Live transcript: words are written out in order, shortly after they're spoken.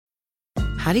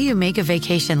how do you make a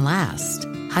vacation last?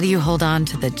 How do you hold on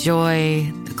to the joy,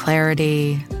 the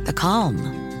clarity, the calm?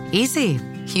 Easy.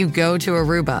 You go to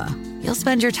Aruba. You'll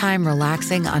spend your time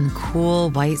relaxing on cool,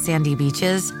 white, sandy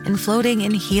beaches and floating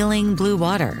in healing blue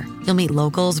water. You'll meet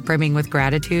locals brimming with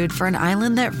gratitude for an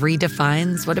island that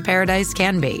redefines what a paradise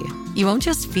can be. You won't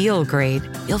just feel great,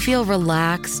 you'll feel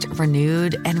relaxed,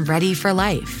 renewed, and ready for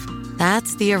life.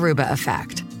 That's the Aruba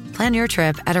effect. Plan your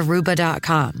trip at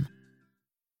Aruba.com.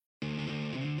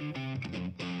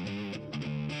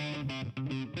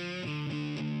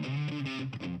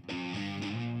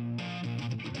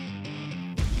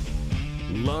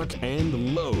 Lock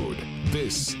and load.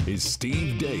 This is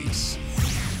Steve Deace.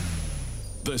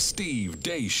 The Steve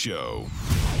Deace Show.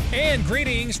 And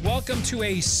greetings. Welcome to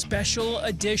a special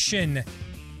edition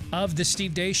of the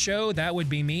Steve Deace Show. That would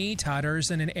be me. Todd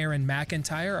and Aaron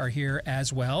McIntyre are here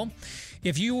as well.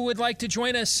 If you would like to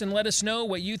join us and let us know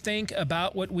what you think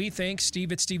about what we think,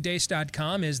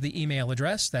 steve@stevedeace.com is the email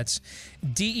address. That's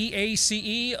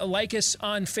DEACE. Like us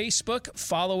on Facebook.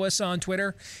 Follow us on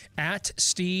Twitter at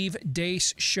Steve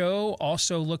Deace Show.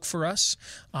 Also look for us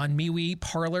on MeWe,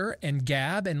 Parler, and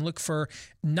Gab, and look for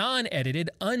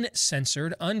non-edited,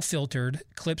 uncensored, unfiltered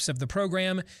clips of the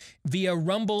program via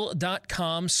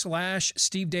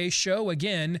rumble.com/Steve Deace Show.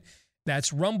 Again,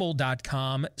 that's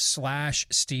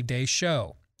rumble.com/Steve Deace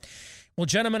Show. Well,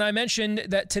 gentlemen, I mentioned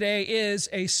that today is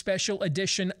a special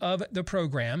edition of the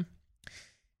program.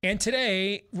 And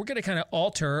today, we're going to kind of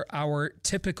alter our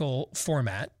typical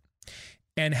format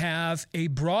and have a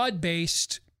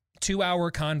broad-based 2-hour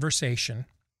conversation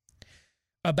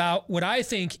about what I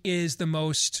think is the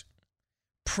most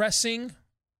pressing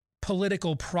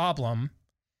political problem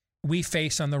we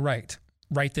face on the right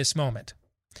this moment.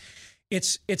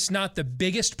 It's not the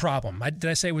biggest problem. Did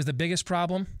I say it was the biggest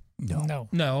problem?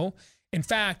 No. In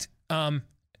fact, I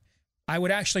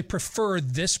would actually prefer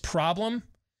this problem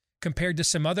compared to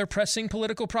some other pressing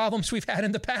political problems we've had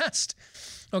in the past.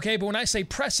 Okay, but when I say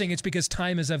pressing, it's because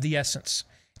time is of the essence.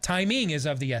 Timing is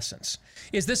of the essence.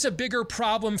 Is this a bigger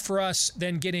problem for us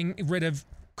than getting rid of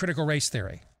critical race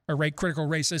theory or critical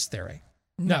racist theory?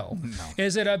 No.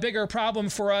 Is it a bigger problem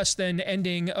for us than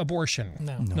ending abortion?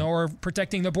 No. Or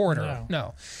protecting the border?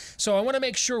 No. So I want to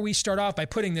make sure we start off by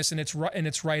putting this in its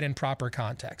right and proper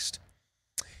context.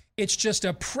 It's just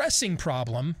a pressing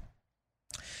problem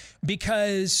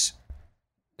because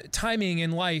timing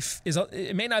in life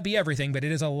it may not be everything, but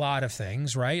it is a lot of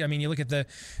things, right? I mean, you look at the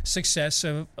success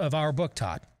of our book,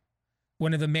 Todd.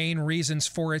 One of the main reasons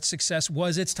for its success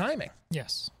was its timing.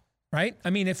 Yes. Right? I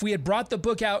mean, if we had brought the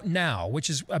book out now, which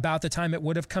is about the time it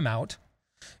would have come out,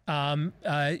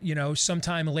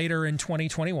 sometime later in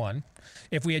 2021,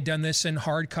 if we had done this in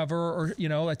hardcover or,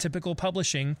 a typical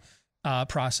publishing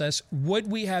process, would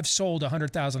we have sold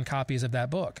 100,000 copies of that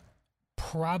book?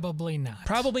 Probably not.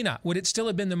 Probably not. Would it still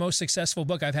have been the most successful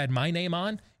book I've had my name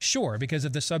on? Sure, because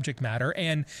of the subject matter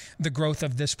and the growth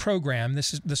of this program.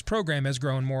 This program has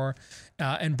grown more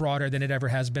and broader than it ever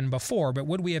has been before. But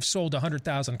would we have sold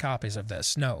 100,000 copies of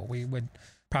this? No, we would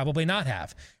probably not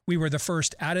have. We were the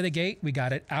first out of the gate. We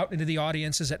got it out into the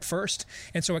audiences at first.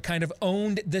 And so it kind of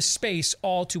owned this space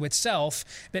all to itself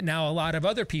that now a lot of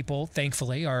other people,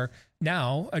 thankfully, are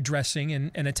now addressing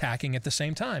and attacking at the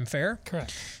same time. Fair?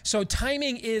 Correct. So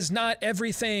timing is not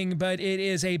everything, but it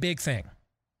is a big thing.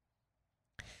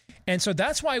 And so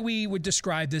that's why we would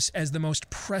describe this as the most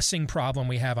pressing problem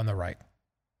we have on the right.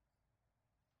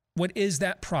 What is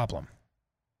that problem?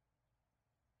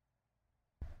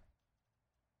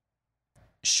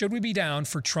 Should we be down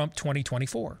for Trump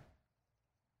 2024?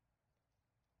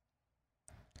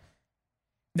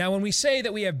 Now, when we say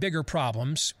that we have bigger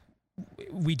problems,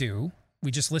 we do.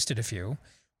 We just listed a few.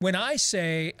 When I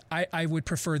say I would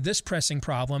prefer this pressing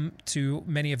problem to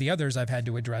many of the others I've had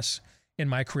to address in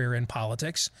my career in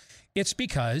politics, it's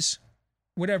because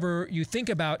whatever you think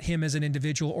about him as an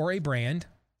individual or a brand,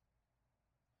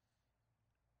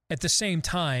 at the same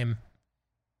time,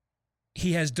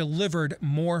 he has delivered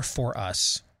more for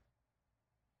us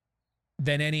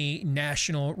than any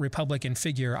national Republican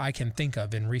figure I can think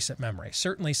of in recent memory.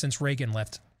 Certainly since Reagan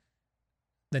left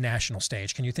the national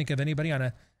stage. Can you think of anybody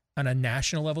on a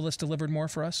national level that's delivered more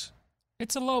for us?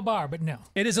 It's a low bar, but no.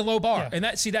 It is a low bar. Yeah.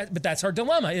 And but that's our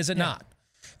dilemma, is it not?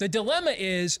 The dilemma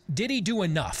is, did he do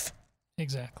enough?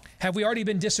 Exactly. Have we already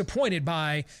been disappointed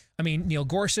by, Neil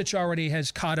Gorsuch already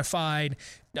has codified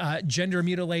gender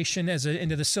mutilation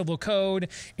into the civil code.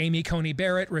 Amy Coney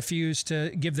Barrett refused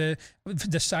to give the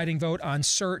deciding vote on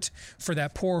cert for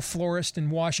that poor florist in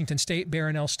Washington State,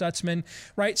 Barronelle Stutzman,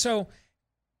 right? So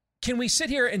can we sit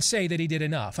here and say that he did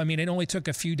enough? I mean, it only took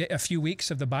a few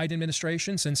weeks of the Biden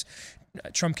administration since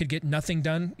Trump could get nothing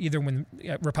done, either when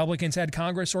Republicans had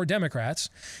Congress or Democrats.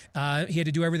 He had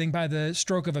to do everything by the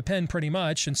stroke of a pen pretty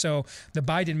much. And so the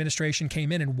Biden administration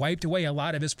came in and wiped away a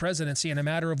lot of his presidency in a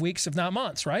matter of weeks, if not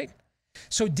months, right?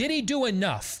 So did he do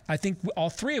enough? I think all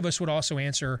three of us would also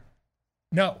answer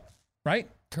no, right?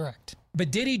 Correct.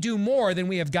 But did he do more than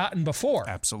we have gotten before?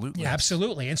 Absolutely. Yes.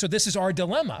 Absolutely. And so this is our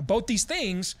dilemma. Both these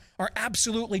things are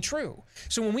absolutely true.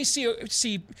 So when we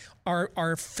see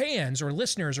our fans or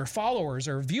listeners or followers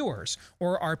or viewers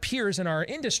or our peers in our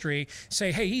industry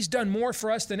say, hey, he's done more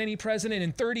for us than any president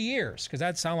in 30 years, because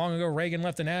that's how long ago Reagan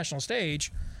left the national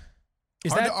stage.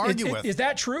 Hard to argue with. Is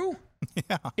that true?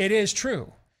 Yeah. It is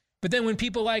true. But then when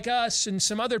people like us and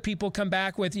some other people come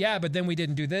back with, yeah, but then we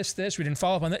didn't do this, we didn't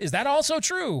follow up on that. Is that also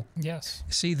true? Yes.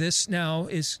 See, this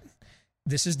is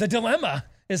the dilemma,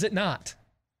 is it not?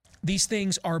 These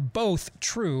things are both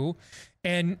true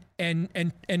and I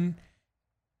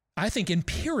think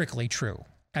empirically true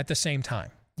at the same time.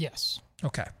 Yes.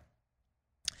 Okay.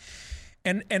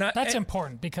 And that's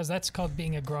important, because that's called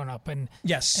being a grown-up. And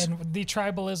yes. And the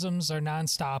tribalisms are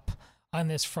nonstop on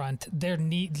this front. They're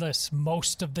needless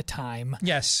most of the time.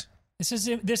 Yes.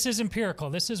 This is empirical.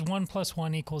 This is 1 +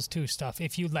 1 = 2 stuff,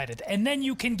 if you let it. And then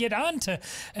you can get on to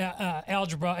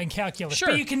algebra and calculus. Sure.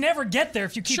 But you can never get there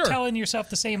if you keep Sure. telling yourself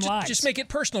the same lies. Just make it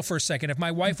personal for a second. If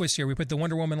my wife was here, we put the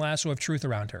Wonder Woman lasso of truth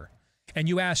around her. And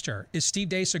you asked her, is Steve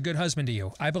Deace a good husband to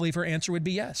you? I believe her answer would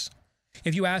be yes.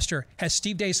 If you asked her, has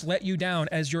Steve Deace let you down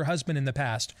as your husband in the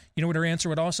past? You know what her answer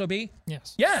would also be?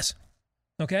 Yes. Yes.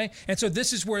 Okay? And so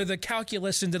this is where the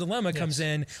calculus and the dilemma comes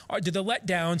in. Do the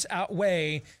letdowns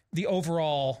outweigh the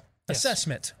overall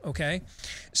assessment? Okay?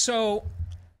 So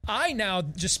I now,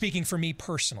 just speaking for me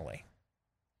personally,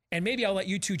 and maybe I'll let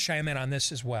you two chime in on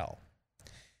this as well.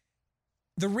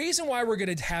 The reason why we're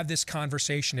going to have this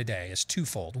conversation today is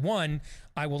twofold. One,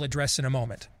 I will address in a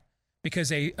moment,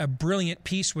 because a brilliant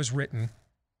piece was written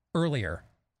earlier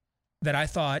that I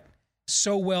thought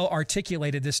so well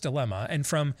articulated this dilemma, and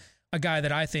from a guy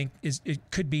that I think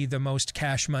could be the most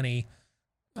cash money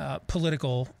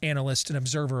political analyst and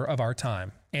observer of our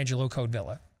time, Angelo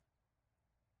Codevilla.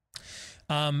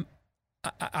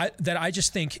 I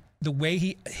just think the way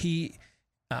he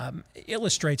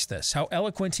illustrates this, how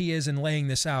eloquent he is in laying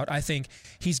this out, I think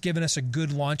he's given us a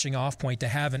good launching off point to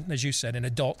have, as you said, an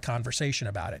adult conversation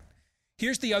about it.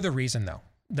 Here's the other reason, though.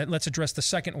 Let's address the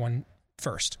second one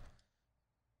first.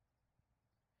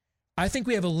 I think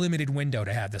we have a limited window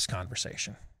to have this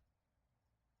conversation.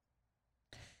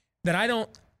 That I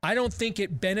don't think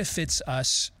it benefits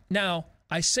us. Now,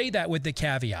 I say that with the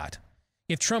caveat.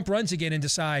 If Trump runs again and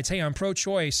decides, hey, I'm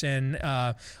pro-choice and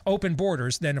open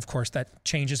borders, then of course that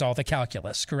changes all the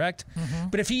calculus, correct? Mm-hmm.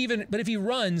 But if he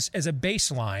runs as a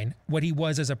baseline what he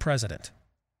was as a president,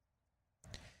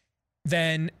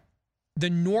 then the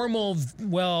normal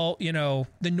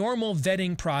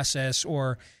vetting process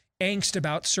or angst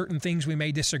about certain things we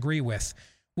may disagree with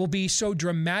will be so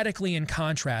dramatically in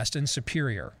contrast and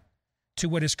superior to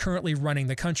what is currently running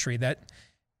the country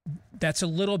that's a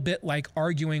little bit like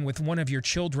arguing with one of your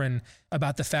children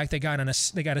about the fact they got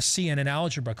a C in an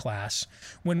algebra class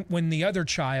when the other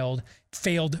child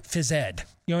failed phys ed.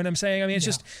 You know what I'm saying? I mean, it's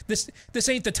just this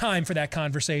ain't the time for that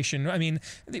conversation. I mean,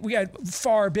 we got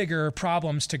far bigger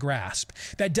problems to grasp.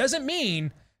 That doesn't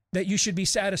mean that you should be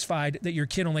satisfied that your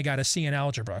kid only got a C in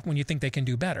algebra when you think they can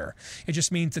do better. It just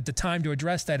means that the time to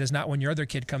address that is not when your other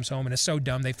kid comes home and is so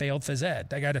dumb they failed phys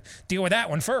ed. I got to deal with that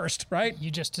one first, right? You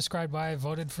just described why I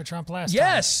voted for Trump last time.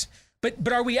 Yes, but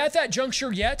are we at that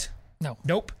juncture yet? No.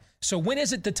 Nope. So when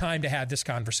is it the time to have this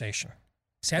conversation?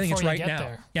 See, I think it's right now.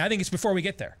 There. Yeah, I think it's before we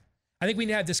get there. I think we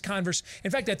need to have this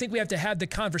In fact, I think we have to have the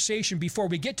conversation before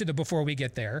we get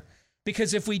there.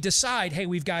 Because if we decide, hey,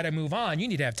 we've got to move on, you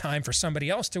need to have time for somebody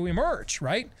else to emerge,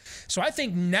 right? So I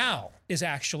think now is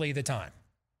actually the time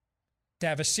to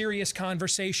have a serious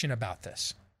conversation about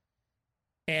this.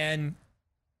 And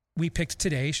we picked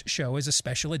today's show as a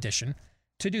special edition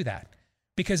to do that.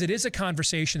 Because it is a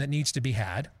conversation that needs to be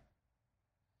had.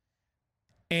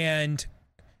 And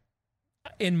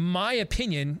in my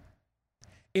opinion,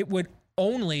 it would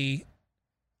only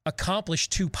accomplish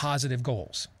two positive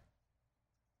goals.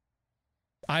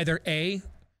 Either A,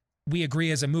 we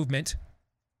agree as a movement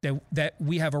that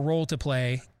we have a role to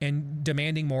play in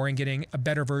demanding more and getting a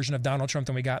better version of Donald Trump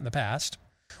than we got in the past.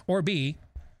 Or B,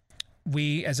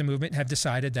 we as a movement have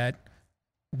decided that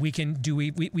We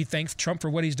thank Trump for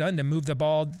what he's done to move the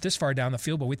ball this far down the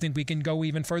field, but we think we can go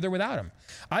even further without him.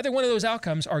 Either one of those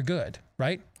outcomes are good,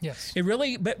 right? Yes. It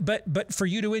really, but for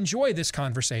you to enjoy this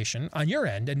conversation on your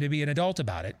end and to be an adult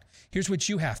about it, here's what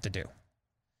you have to do.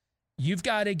 You've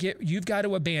got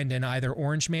to abandon either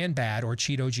Orange Man Bad or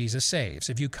Cheeto Jesus Saves.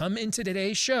 If you come into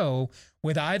today's show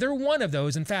with either one of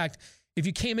those, in fact, if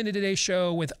you came into today's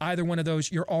show with either one of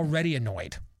those, you're already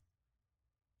annoyed.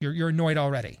 You're annoyed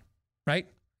already, right?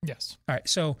 Yes. All right.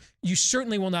 So you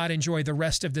certainly will not enjoy the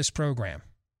rest of this program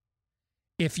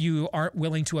if you aren't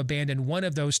willing to abandon one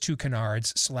of those two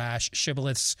canards /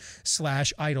 shibboleths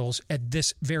 / idols at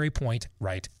this very point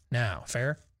right now.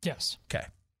 Fair? Yes. Okay.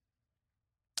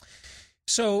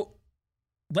 So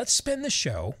let's spend the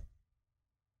show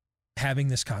having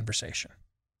this conversation.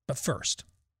 But first,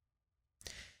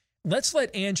 let's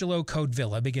let Angelo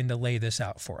Codevilla begin to lay this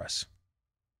out for us.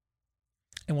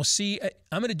 And we'll see.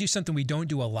 I'm going to do something we don't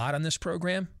do a lot on this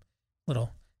program.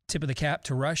 Little tip of the cap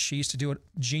to Rush. She used to do it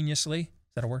geniusly.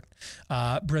 Is that a word?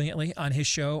 Brilliantly on his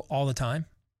show all the time.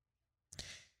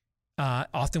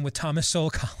 Often with Thomas Sowell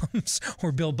columns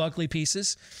or Bill Buckley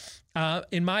pieces.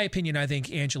 In my opinion, I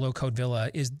think Angelo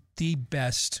Codevilla is the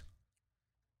best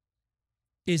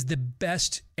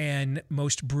and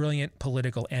most brilliant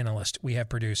political analyst we have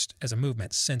produced as a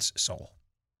movement since Sowell.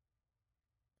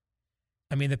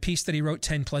 I mean, the piece that he wrote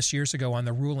 10 plus years ago on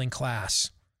the ruling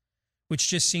class, which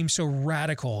just seems so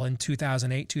radical in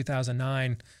 2008,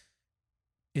 2009,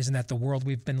 isn't that the world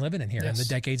we've been living in here in the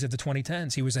decades of the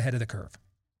 2010s? He was ahead of the curve.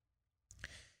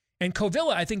 And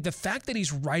Codevilla, I think the fact that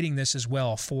he's writing this as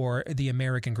well for the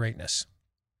American greatness.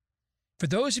 For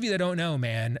those of you that don't know,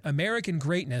 man, American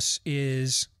greatness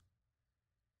those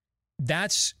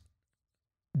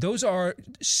are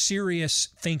serious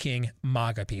thinking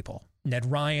MAGA people.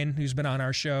 Ned Ryan, who's been on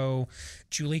our show,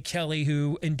 Julie Kelly,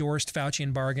 who endorsed Fauci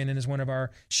and Bargain and is one of our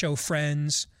show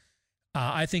friends.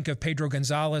 I think of Pedro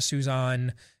Gonzalez, who's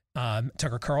on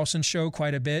Tucker Carlson's show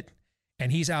quite a bit.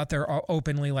 And he's out there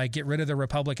openly like, get rid of the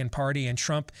Republican Party and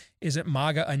Trump isn't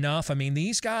MAGA enough. I mean,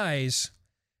 these guys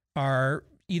are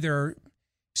either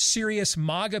serious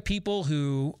MAGA people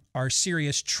who are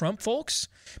serious Trump folks,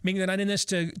 meaning they're not in this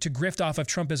to grift off of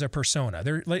Trump as a persona.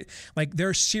 They're like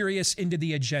they're serious into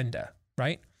the agenda,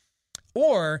 right?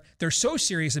 Or they're so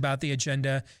serious about the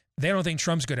agenda, they don't think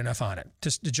Trump's good enough on it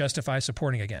to justify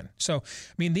supporting again. So,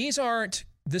 I mean,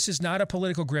 this is not a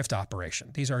political grift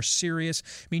operation. These are serious.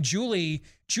 I mean, Julie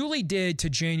did to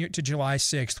July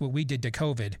 6th what we did to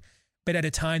COVID, but at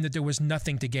a time that there was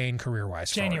nothing to gain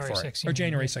career-wise January for it. 6th. Or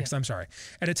January 6th, I'm sorry.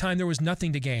 At a time there was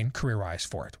nothing to gain career-wise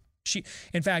for it.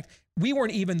 In fact, we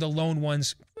weren't even the lone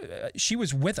ones. She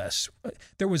was with us.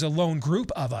 There was a lone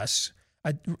group of us,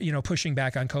 pushing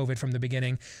back on COVID from the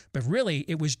beginning. But really,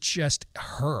 it was just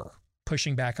her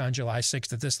pushing back on July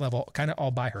 6th at this level, kind of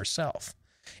all by herself.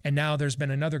 And now there's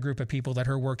been another group of people that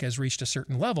her work has reached a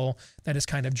certain level that has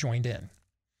kind of joined in.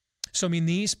 So, I mean,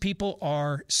 these people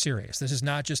are serious. This is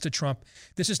not just a Trump.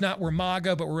 This is not we're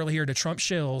MAGA, but we're really here to Trump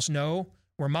shills. No,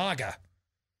 we're MAGA.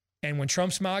 And when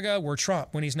Trump's MAGA, we're Trump.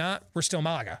 When he's not, we're still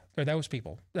MAGA. They're those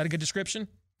people. Is that a good description?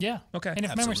 Yeah. Okay. And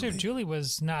if remember too, Julie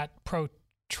was not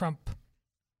pro-Trump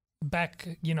back,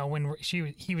 when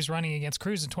he was running against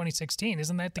Cruz in 2016.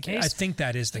 Isn't that the case? I think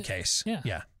that is the case.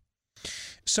 Yeah.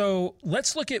 So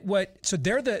let's look at so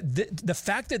they're the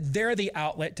fact that they're the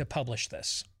outlet to publish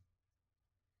this.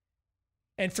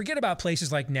 And forget about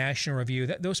places like National Review.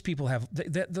 Those people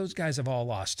those guys have all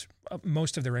lost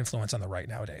most of their influence on the right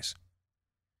nowadays.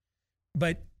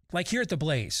 But like here at The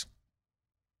Blaze,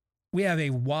 we have a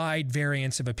wide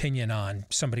variance of opinion on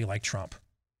somebody like Trump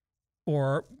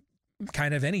or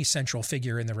kind of any central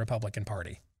figure in the Republican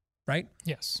Party, right?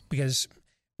 Yes. Because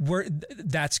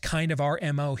that's kind of our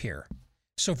MO here.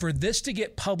 So for this to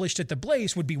get published at The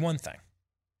Blaze would be one thing.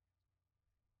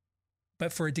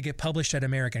 But for it to get published at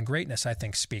American Greatness, I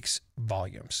think speaks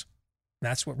volumes.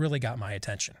 That's what really got my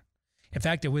attention. In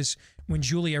fact, it was when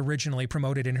Julie originally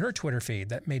promoted in her Twitter feed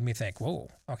that made me think, whoa,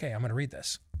 okay, I'm going to read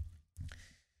this.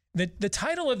 The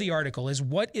title of the article is,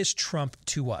 What is Trump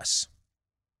to Us?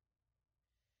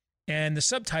 And the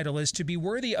subtitle is, To be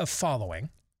worthy of following,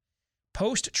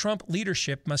 post-Trump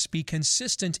leadership must be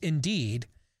consistent indeed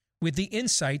with the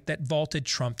insight that vaulted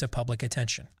Trump to public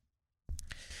attention.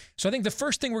 So I think the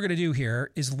first thing we're going to do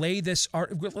here is let this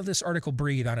article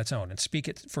breathe on its own and speak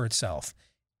it for itself,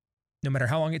 no matter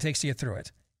how long it takes to get through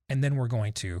it. And then we're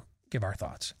going to give our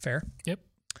thoughts. Fair? Yep.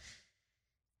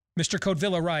 Mr.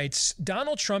 Codevilla writes,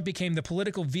 Donald Trump became the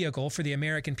political vehicle for the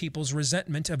American people's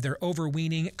resentment of their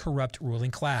overweening, corrupt ruling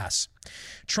class.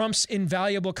 Trump's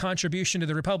invaluable contribution to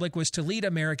the republic was to lead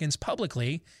Americans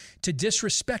publicly to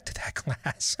disrespect that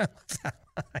class. I love that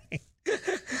line.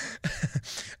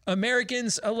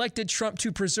 Americans elected Trump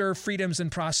to preserve freedoms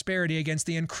and prosperity against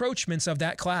the encroachments of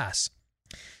that class.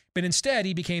 But instead,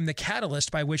 he became the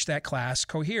catalyst by which that class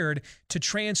cohered to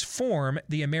transform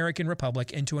the American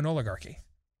republic into an oligarchy.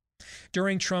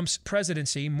 During Trump's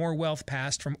presidency, more wealth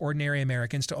passed from ordinary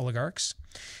Americans to oligarchs,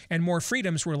 and more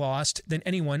freedoms were lost than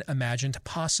anyone imagined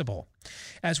possible.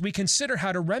 As we consider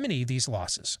how to remedy these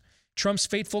losses, Trump's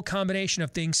fateful combination of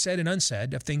things said and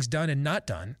unsaid, of things done and not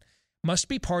done, must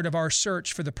be part of our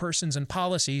search for the persons and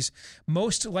policies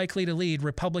most likely to lead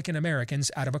Republican Americans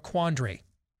out of a quandary.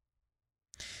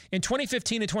 In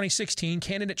 2015 and 2016,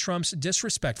 candidate Trump's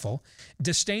disrespectful,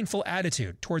 disdainful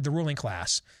attitude toward the ruling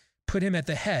class put him at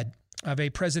the head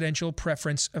of presidential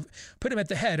preference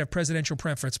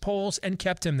polls and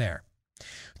kept him there.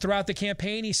 Throughout the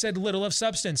campaign, he said little of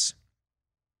substance.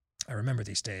 I remember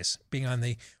these days, being on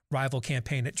the rival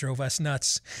campaign that drove us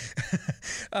nuts.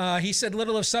 He said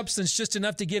little of substance, just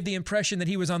enough to give the impression that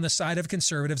he was on the side of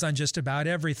conservatives on just about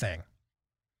everything.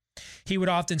 He would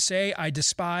often say, I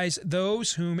despise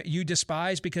those whom you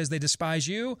despise because they despise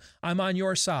you. I'm on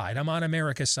your side. I'm on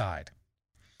America's side.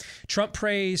 Trump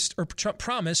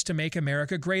promised to make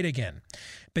America great again,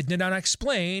 but did not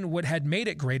explain what had made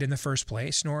it great in the first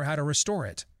place, nor how to restore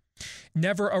it.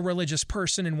 Never a religious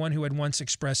person and one who had once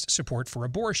expressed support for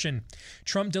abortion,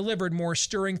 Trump delivered more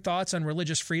stirring thoughts on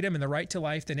religious freedom and the right to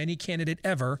life than any candidate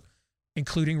ever,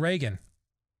 including Reagan.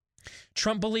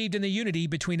 Trump believed in the unity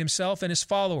between himself and his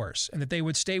followers, and that they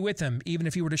would stay with him even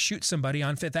if he were to shoot somebody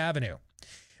on Fifth Avenue.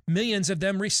 Millions of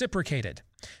them reciprocated.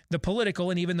 The political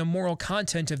and even the moral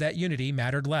content of that unity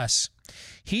mattered less.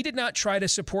 He did not try to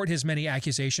support his many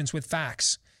accusations with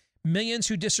facts. Millions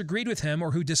who disagreed with him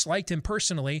or who disliked him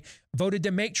personally voted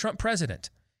to make Trump president,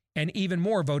 and even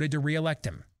more voted to re-elect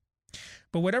him.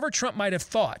 But whatever Trump might have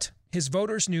thought, his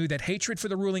voters knew that hatred for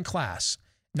the ruling class,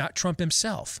 not Trump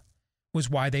himself, was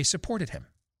why they supported him.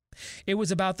 It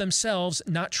was about themselves,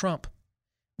 not Trump.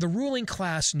 The ruling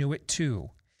class knew it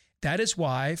too. That is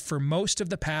why, for most of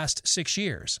the past 6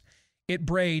 years, it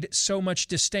brayed so much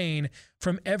disdain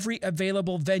from every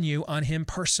available venue on him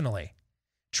personally,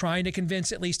 trying to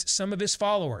convince at least some of his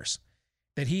followers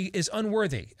that he is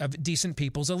unworthy of decent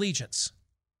people's allegiance.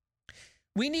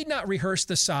 We need not rehearse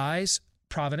the size,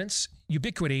 providence,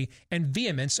 ubiquity, and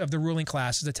vehemence of the ruling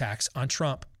class's attacks on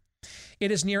Trump. It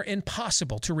is near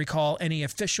impossible to recall any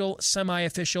official,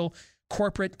 semi-official,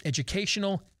 corporate,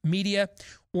 educational, media,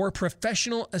 or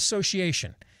professional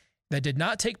association that did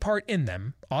not take part in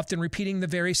them, often repeating the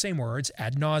very same words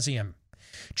ad nauseum.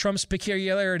 Trump's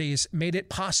peculiarities made it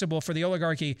possible for the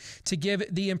oligarchy to give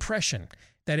the impression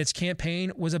that its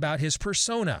campaign was about his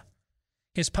persona,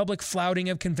 his public flouting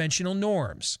of conventional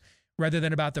norms, rather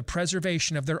than about the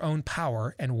preservation of their own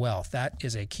power and wealth. That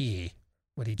is a key,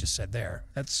 what he just said there.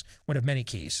 That's one of many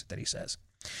keys that he says.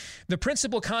 The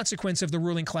principal consequence of the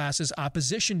ruling class's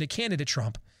opposition to candidate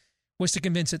Trump was to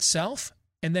convince itself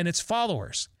and then its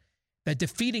followers that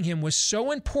defeating him was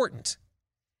so important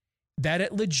that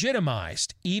it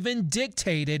legitimized, even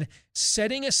dictated,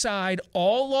 setting aside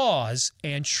all laws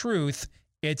and truth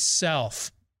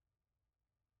itself.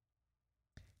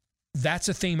 That's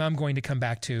a theme I'm going to come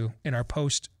back to in our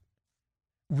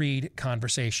post-read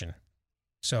conversation.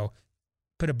 So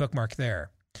put a bookmark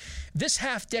there. This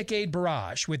half-decade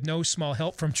barrage, with no small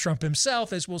help from Trump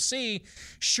himself, as we'll see,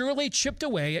 surely chipped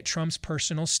away at Trump's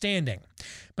personal standing.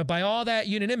 But by all that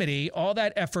unanimity, all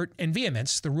that effort and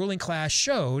vehemence, the ruling class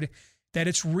showed that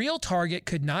its real target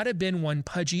could not have been one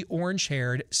pudgy,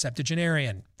 orange-haired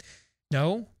septuagenarian.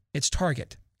 No, its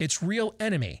target, its real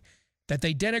enemy, that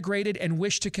they denigrated and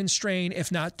wished to constrain,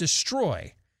 if not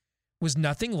destroy, was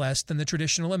nothing less than the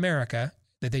traditional America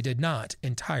that they did not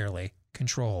entirely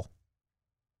control.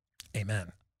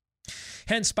 Amen.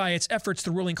 Hence, by its efforts,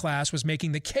 the ruling class was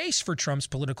making the case for Trump's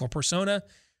political persona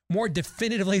more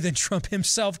definitively than Trump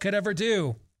himself could ever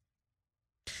do.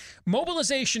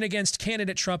 Mobilization against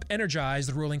candidate Trump energized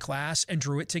the ruling class and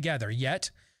drew it together.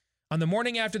 Yet, on the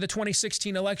morning after the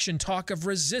 2016 election, talk of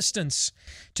resistance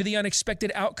to the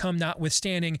unexpected outcome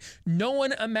notwithstanding, no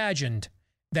one imagined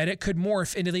that it could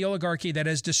morph into the oligarchy that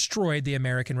has destroyed the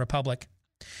American Republic.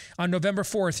 On November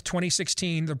 4th,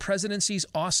 2016, the presidency's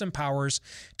awesome powers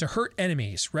to hurt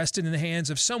enemies rested in the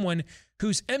hands of someone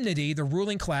whose enmity the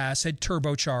ruling class had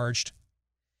turbocharged.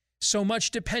 So much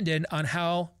depended on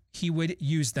how he would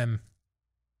use them.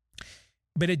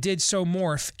 But it did so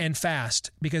morph and fast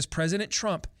because President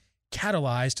Trump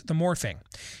catalyzed the morphing.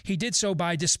 He did so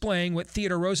by displaying what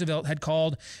Theodore Roosevelt had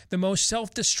called the most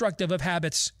self-destructive of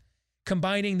habits,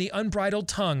 combining the unbridled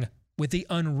tongue with the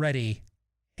unready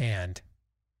hand.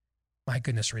 My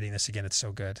goodness, reading this again, it's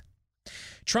so good.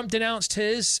 Trump denounced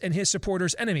his and his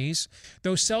supporters' enemies,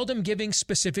 though seldom giving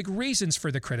specific reasons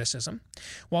for the criticism,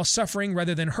 while suffering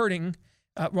rather than hurting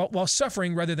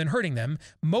them,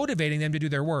 motivating them to do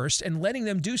their worst, and letting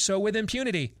them do so with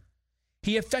impunity.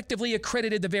 He effectively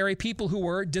accredited the very people who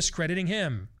were discrediting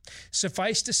him.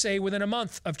 Suffice to say, within a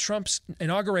month of Trump's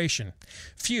inauguration,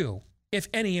 few, if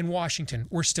any, in Washington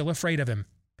were still afraid of him.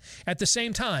 At the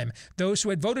same time, those who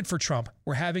had voted for Trump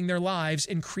were having their lives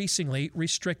increasingly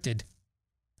restricted.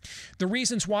 The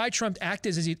reasons why Trump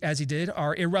acted as he did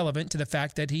are irrelevant to the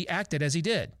fact that he acted as he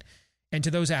did, and to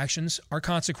those actions are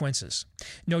consequences.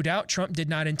 No doubt Trump did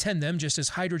not intend them, just as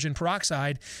hydrogen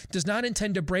peroxide does not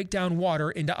intend to break down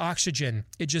water into oxygen.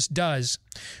 It just does.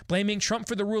 Blaming Trump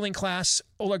for the ruling class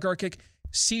oligarchic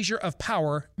seizure of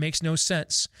power makes no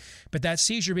sense. But that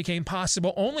seizure became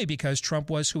possible only because Trump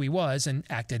was who he was and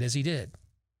acted as he did.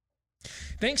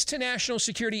 Thanks to National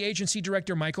Security Agency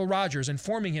Director Michael Rogers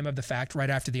informing him of the fact right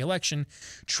after the election,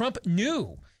 Trump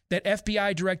knew that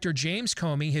FBI Director James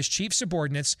Comey, his chief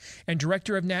subordinates, and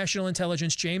Director of National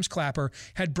Intelligence James Clapper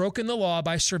had broken the law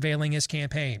by surveilling his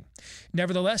campaign.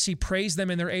 Nevertheless, he praised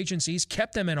them and their agencies,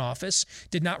 kept them in office,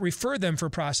 did not refer them for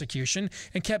prosecution,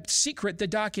 and kept secret the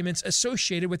documents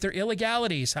associated with their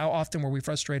illegalities. How often were we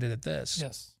frustrated at this?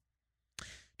 Yes.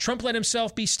 Trump let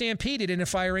himself be stampeded into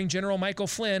firing General Michael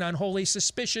Flynn on wholly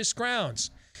suspicious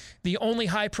grounds, the only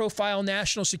high-profile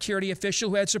national security official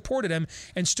who had supported him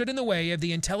and stood in the way of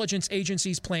the intelligence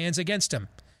agency's plans against him,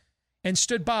 and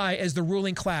stood by as the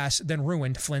ruling class then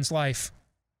ruined Flynn's life.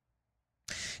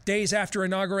 Days after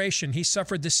inauguration, he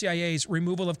suffered the CIA's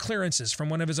removal of clearances from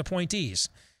one of his appointees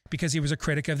because he was a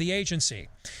critic of the agency.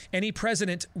 Any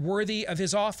president worthy of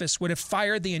his office would have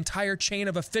fired the entire chain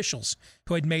of officials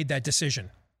who had made that decision.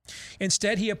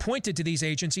 Instead, he appointed to these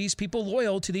agencies people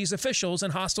loyal to these officials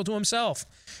and hostile to himself,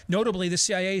 notably the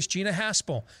CIA's Gina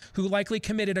Haspel, who likely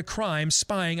committed a crime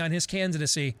spying on his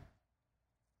candidacy.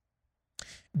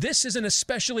 This is an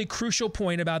especially crucial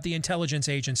point about the intelligence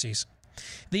agencies,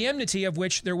 the enmity of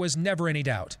which there was never any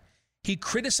doubt. He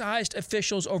criticized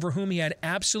officials over whom he had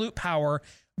absolute power,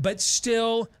 but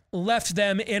still left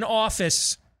them in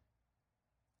office.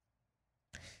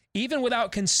 Even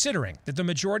without considering that the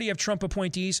majority of Trump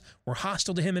appointees were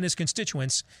hostile to him and his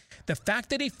constituents, the fact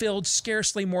that he filled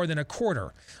scarcely more than a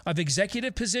quarter of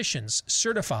executive positions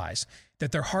certifies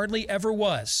that there hardly ever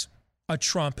was a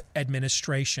Trump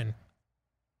administration.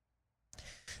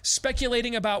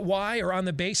 Speculating about why or on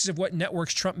the basis of what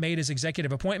networks Trump made as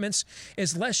executive appointments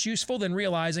is less useful than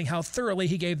realizing how thoroughly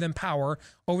he gave them power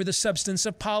over the substance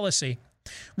of policy,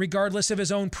 regardless of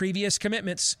his own previous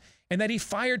commitments, and that he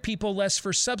fired people less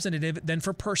for substantive than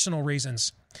for personal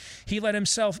reasons. He let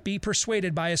himself be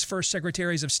persuaded by his first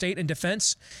secretaries of state and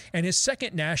defense and his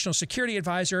second national security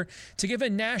advisor to give a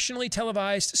nationally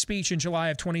televised speech in July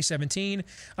of 2017,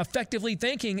 effectively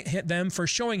thanking them for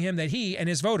showing him that he and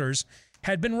his voters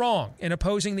had been wrong in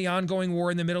opposing the ongoing war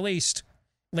in the Middle East.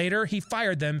 Later, he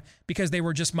fired them because they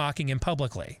were just mocking him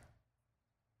publicly.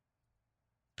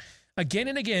 Again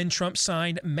and again, Trump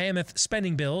signed mammoth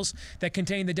spending bills that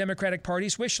contained the Democratic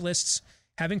Party's wish lists,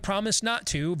 having promised not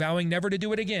to, vowing never to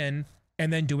do it again,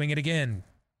 and then doing it again.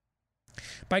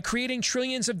 By creating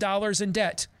trillions of dollars in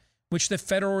debt, which the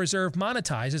Federal Reserve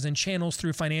monetizes and channels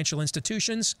through financial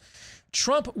institutions,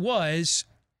 Trump was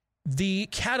the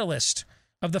catalyst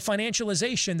of the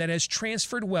financialization that has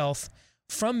transferred wealth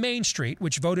from Main Street,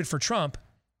 which voted for Trump,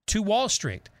 to Wall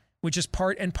Street, which is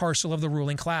part and parcel of the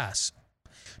ruling class.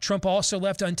 Trump also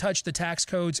left untouched the tax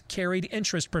code's carried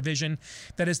interest provision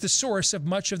that is the source of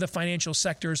much of the financial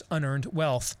sector's unearned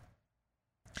wealth.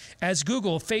 As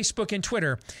Google, Facebook, and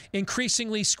Twitter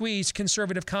increasingly squeezed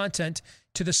conservative content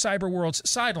to the cyber world's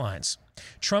sidelines,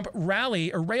 Trump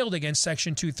railed against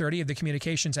Section 230 of the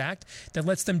Communications Act that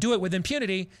lets them do it with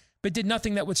impunity, but did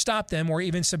nothing that would stop them or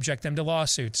even subject them to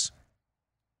lawsuits.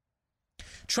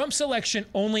 Trump's election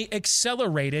only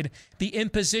accelerated the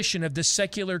imposition of the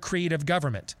secular creed of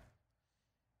government.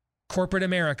 Corporate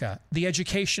America, the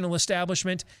educational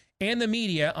establishment, and the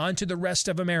media onto the rest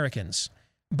of Americans.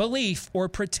 Belief or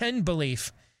pretend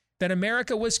belief that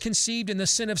America was conceived in the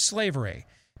sin of slavery,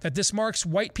 that this marks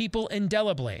white people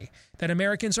indelibly, that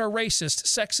Americans are racist,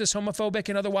 sexist, homophobic,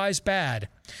 and otherwise bad,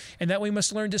 and that we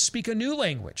must learn to speak a new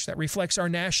language that reflects our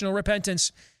national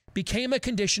repentance, became a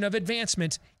condition of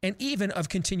advancement and even of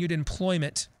continued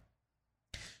employment.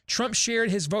 Trump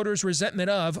shared his voters' resentment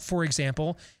of, for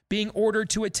example, being ordered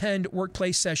to attend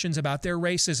workplace sessions about their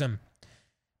racism.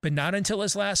 But not until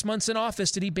his last months in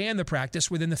office did he ban the practice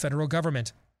within the federal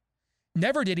government.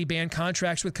 Never did he ban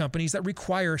contracts with companies that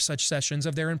require such sessions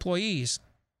of their employees.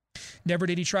 Never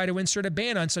did he try to insert a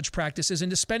ban on such practices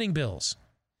into spending bills.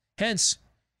 Hence,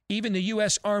 even the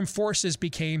U.S. Armed Forces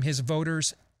became his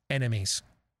voters' enemies.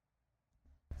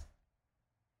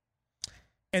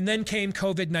 And then came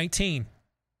COVID-19.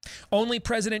 Only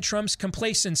President Trump's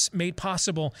complacence made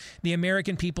possible the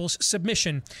American people's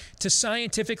submission to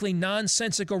scientifically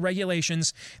nonsensical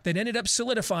regulations that ended up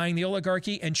solidifying the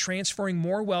oligarchy and transferring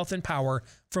more wealth and power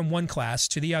from one class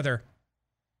to the other.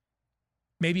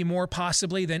 Maybe more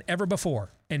possibly than ever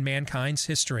before in mankind's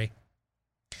history.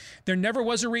 There never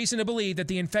was a reason to believe that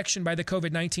the infection by the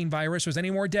COVID-19 virus was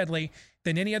any more deadly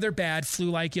than any other bad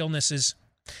flu-like illnesses.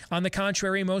 On the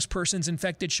contrary, most persons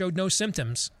infected showed no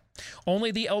symptoms.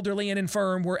 Only the elderly and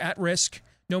infirm were at risk,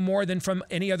 no more than from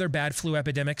any other bad flu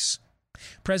epidemics.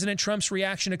 President Trump's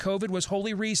reaction to COVID was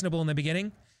wholly reasonable in the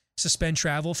beginning. Suspend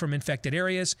travel from infected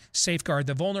areas, safeguard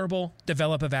the vulnerable,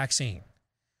 develop a vaccine.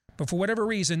 But for whatever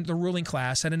reason, the ruling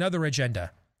class had another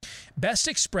agenda. Best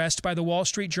expressed by the Wall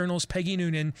Street Journal's Peggy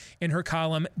Noonan in her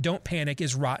column, "Don't Panic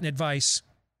is Rotten Advice."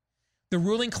 The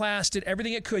ruling class did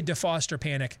everything it could to foster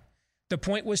panic. The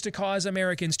point was to cause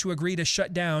Americans to agree to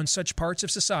shut down such parts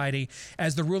of society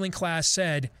as the ruling class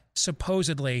said,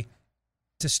 supposedly,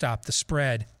 to stop the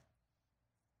spread.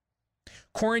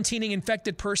 Quarantining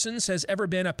infected persons has ever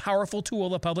been a powerful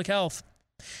tool of public health.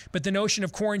 But the notion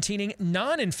of quarantining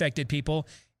non-infected people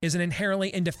is an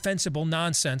inherently indefensible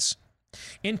nonsense.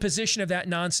 Imposition of that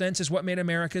nonsense is what made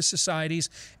America's society's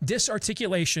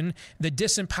disarticulation, the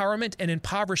disempowerment and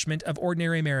impoverishment of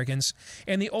ordinary Americans,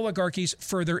 and the oligarchy's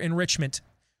further enrichment.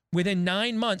 Within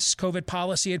 9 months, COVID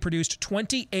policy had produced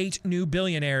 28 new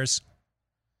billionaires.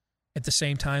 At the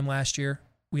same time last year,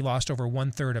 we lost over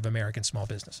 1/3 of American small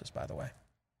businesses, by the way.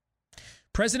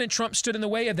 President Trump stood in the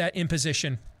way of that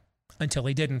imposition until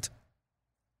he didn't.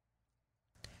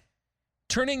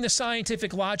 Turning the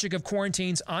scientific logic of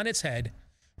quarantines on its head,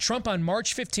 Trump on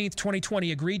March 15th, 2020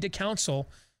 agreed to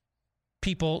counsel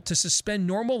people to suspend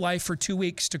normal life for 2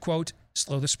 weeks to, quote,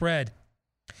 slow the spread.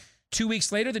 2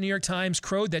 weeks later, the New York Times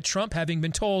crowed that Trump, having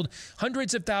been told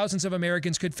hundreds of thousands of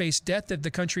Americans could face death if the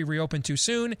country reopened too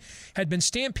soon, had been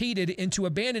stampeded into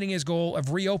abandoning his goal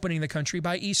of reopening the country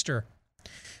by Easter.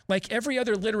 Like every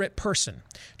other literate person,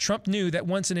 Trump knew that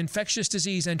once an infectious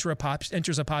disease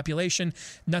enters a population,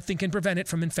 nothing can prevent it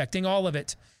from infecting all of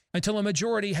it until a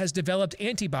majority has developed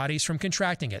antibodies from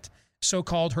contracting it,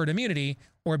 so-called herd immunity,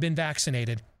 or been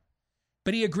vaccinated.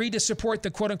 But he agreed to support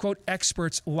the quote-unquote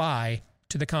experts' lie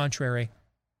to the contrary.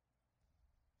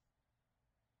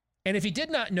 And if he did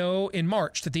not know in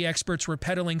March that the experts were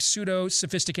peddling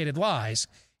pseudo-sophisticated lies,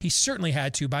 he certainly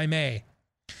had to by May.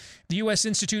 The U.S.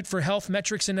 Institute for Health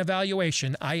Metrics and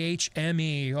Evaluation,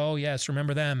 IHME, oh yes,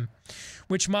 remember them,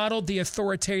 which modeled the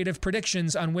authoritative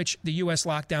predictions on which the U.S.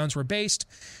 lockdowns were based,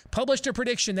 published a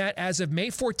prediction that as of May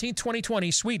 14,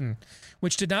 2020, Sweden,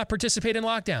 which did not participate in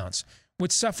lockdowns,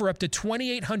 would suffer up to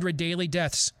 2,800 daily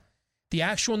deaths. The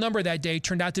actual number that day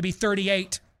turned out to be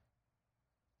 38.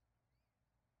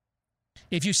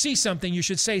 If you see something, you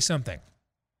should say something.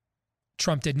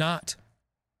 Trump did not.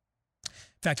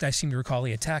 In fact, I seem to recall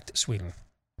he attacked Sweden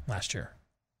last year.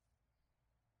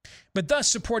 But thus,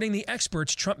 supporting the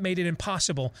experts, Trump made it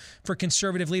impossible for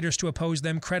conservative leaders to oppose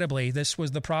them credibly. This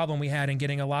was the problem we had in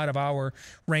getting a lot of our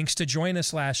ranks to join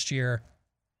us last year.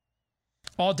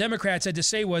 All Democrats had to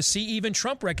say was, see, even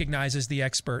Trump recognizes the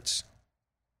experts.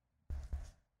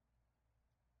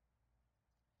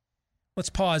 Let's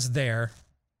pause there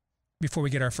before we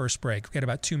get our first break. We've got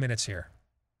about 2 minutes here.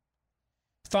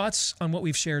 Thoughts on what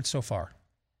we've shared so far?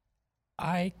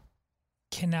 I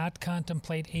cannot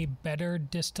contemplate a better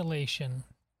distillation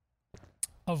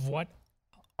of what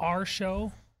our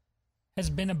show has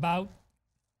been about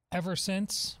ever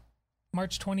since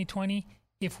March 2020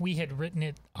 if we had written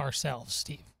it ourselves,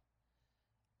 Steve.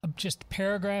 Just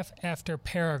paragraph after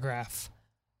paragraph,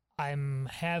 I'm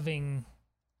having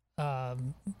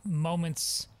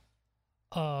moments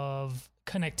of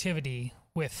connectivity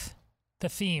with the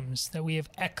themes that we have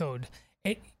echoed.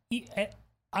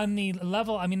 On the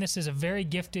level, I mean, this is a very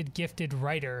gifted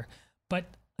writer, but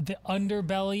the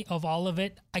underbelly of all of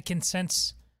it, I can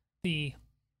sense the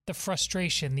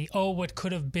frustration, the what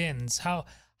could have beens, how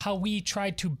we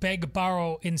tried to beg,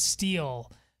 borrow, and steal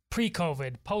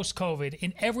pre-COVID, post-COVID,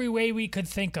 in every way we could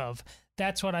think of.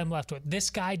 That's what I'm left with. This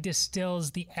guy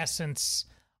distills the essence.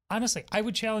 Honestly, I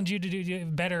would challenge you to do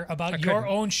better about your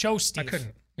own show, Steve. I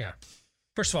couldn't, yeah.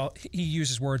 First of all, he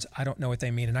uses words I don't know what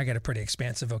they mean, and I got a pretty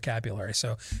expansive vocabulary.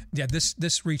 So, yeah,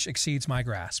 this reach exceeds my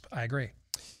grasp. I agree.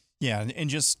 Yeah, and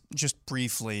just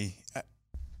briefly,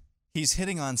 he's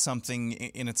hitting on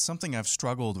something, and it's something I've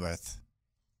struggled with.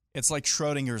 It's like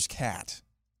Schrodinger's cat.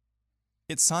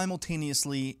 It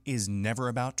simultaneously is never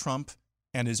about Trump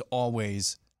and is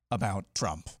always about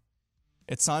Trump.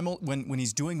 It's when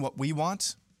he's doing what we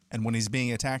want and when he's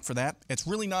being attacked for that, it's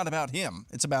really not about him.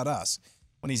 It's about us.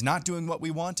 When he's not doing what we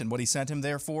want and what he sent him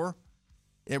there for,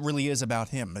 it really is about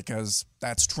him because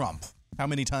that's Trump. How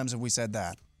many times have we said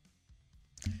that?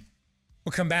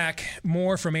 We'll come back.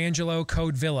 More from Angelo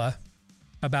Codevilla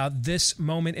about this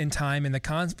moment in time and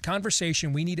the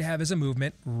conversation we need to have as a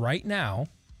movement right now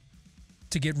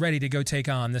to get ready to go take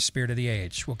on the spirit of the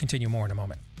age. We'll continue more in a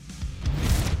moment.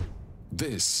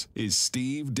 This is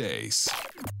Steve Deace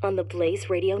on the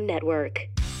Blaze Radio Network.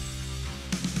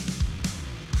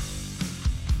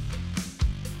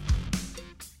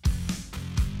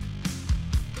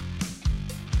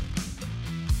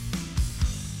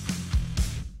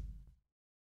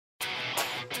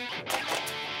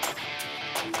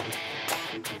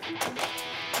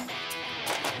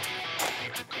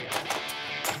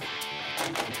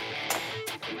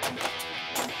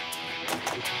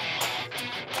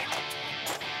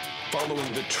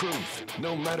 Following the truth,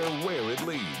 no matter where it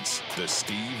leads. The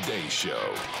Steve Deace Show.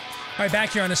 All right,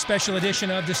 back here on a special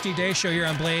edition of the Steve Deace Show here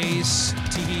on Blaze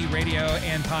TV, radio,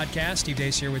 and podcast. Steve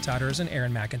Deace here with Todd and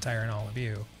Aaron McIntyre and all of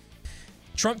you.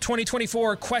 Trump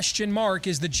 2024 ?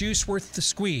 Is the juice worth the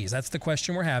squeeze? That's the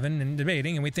question we're having and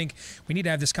debating, and we think we need to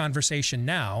have this conversation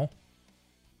now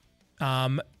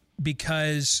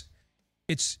because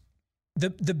it's the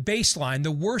baseline.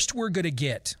 The worst we're going to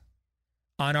get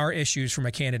on our issues from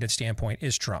a candidate standpoint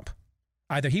is Trump.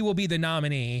 Either he will be the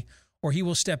nominee or he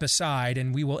will step aside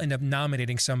and we will end up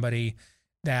nominating somebody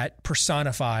that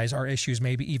personifies our issues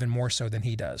maybe even more so than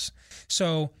he does.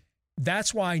 So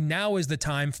that's why now is the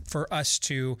time for us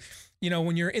to,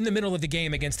 when you're in the middle of the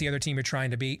game against the other team you're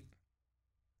trying to beat,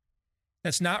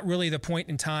 that's not really the point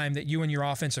in time that you and your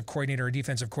offensive coordinator or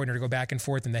defensive coordinator go back and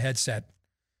forth in the headset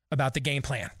about the game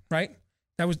plan, right?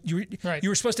 That was you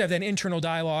were supposed to have that internal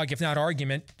dialogue, if not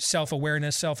argument,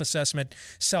 self-awareness, self-assessment,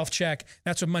 self-check.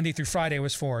 That's what Monday through Friday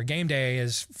was for. Game day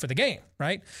is for the game,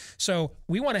 right? So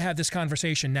we want to have this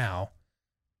conversation now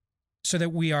so that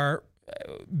we are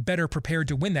better prepared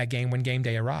to win that game when game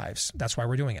day arrives. That's why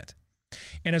we're doing it.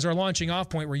 And as our launching off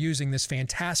point, we're using this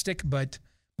fantastic but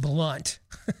blunt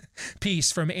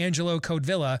piece from Angelo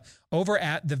Codevilla over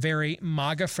at the very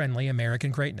MAGA-friendly American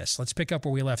Greatness. Let's pick up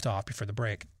where we left off before the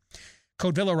break.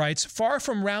 Codevilla writes, far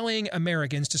from rallying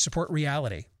Americans to support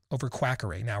reality over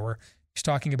quackery. Now he's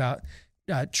talking about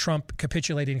Trump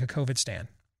capitulating a COVID stand.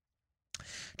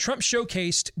 Trump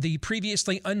showcased the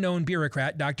previously unknown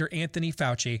bureaucrat, Dr. Anthony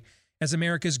Fauci, as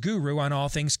America's guru on all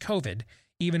things COVID,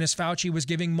 even as Fauci was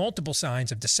giving multiple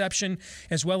signs of deception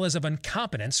as well as of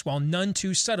incompetence while none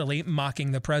too subtly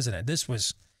mocking the president. This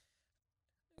was...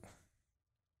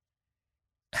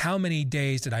 How many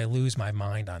days did I lose my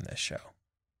mind on this show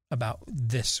about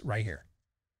this right here?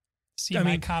 See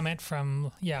my comment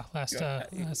from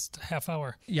last half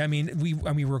hour. Yeah,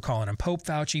 we were calling him Pope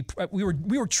Fauci. We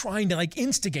were trying to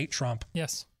instigate Trump.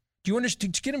 Yes. Do you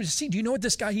understand? To get him to see? Do you know what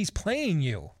this guy? He's playing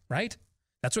you, right?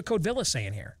 That's what Codevilla's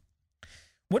saying here.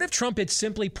 What if Trump had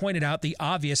simply pointed out the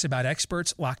obvious about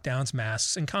experts, lockdowns,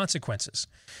 masks, and consequences?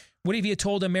 What if he had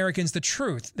told Americans the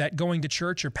truth that going to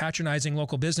church or patronizing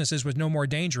local businesses was no more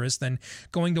dangerous than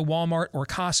going to Walmart or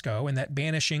Costco, and that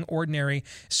banishing ordinary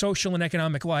social and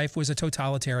economic life was a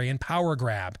totalitarian power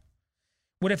grab?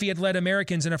 What if he had led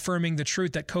Americans in affirming the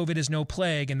truth that COVID is no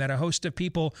plague and that a host of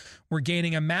people were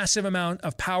gaining a massive amount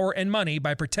of power and money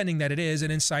by pretending that it is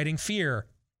and inciting fear?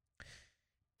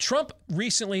 Trump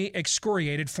recently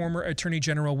excoriated former Attorney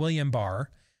General William Barr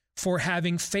for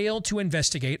having failed to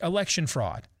investigate election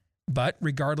fraud. But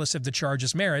regardless of the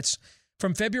charge's merits,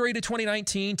 from February to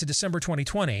 2019 to December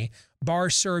 2020, Barr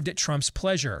served at Trump's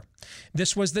pleasure.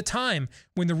 This was the time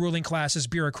when the ruling class's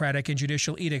bureaucratic and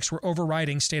judicial edicts were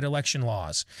overriding state election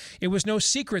laws. It was no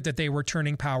secret that they were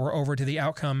turning power over to the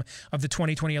outcome of the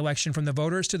 2020 election from the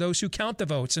voters to those who count the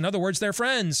votes. In other words, their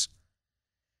friends.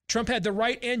 Trump had the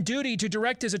right and duty to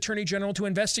direct his attorney general to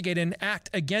investigate and act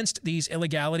against these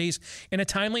illegalities in a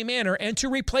timely manner and to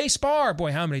replace Barr.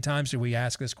 Boy, how many times do we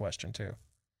ask this question too?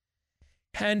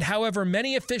 And however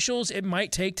many officials it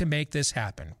might take to make this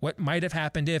happen. What might have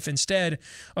happened if, instead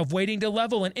of waiting to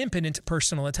level an impotent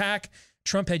personal attack,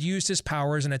 Trump had used his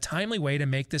powers in a timely way to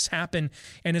make this happen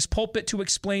and his pulpit to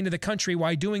explain to the country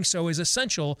why doing so is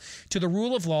essential to the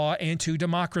rule of law and to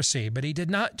democracy. But he did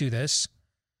not do this.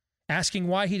 Asking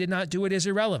why he did not do it is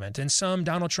irrelevant. In sum,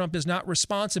 Donald Trump is not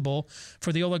responsible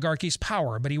for the oligarchy's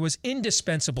power, but he was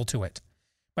indispensable to it.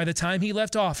 By the time he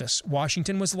left office,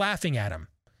 Washington was laughing at him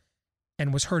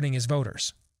and was hurting his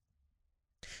voters.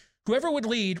 Whoever would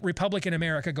lead Republican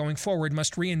America going forward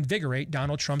must reinvigorate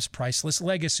Donald Trump's priceless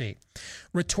legacy,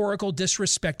 rhetorical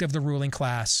disrespect of the ruling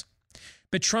class.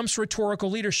 But Trump's rhetorical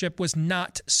leadership was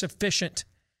not sufficient.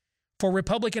 For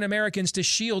Republican Americans to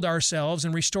shield ourselves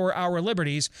and restore our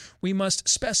liberties, we must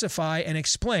specify and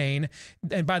explain.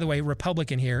 And by the way,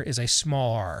 Republican here is a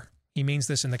small r. He means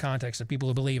this in the context of people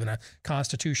who believe in a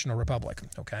constitutional republic,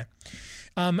 okay?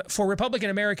 For Republican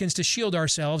Americans to shield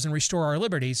ourselves and restore our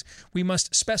liberties, we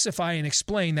must specify and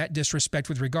explain that disrespect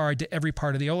with regard to every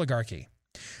part of the oligarchy.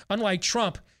 Unlike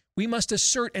Trump, we must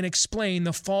assert and explain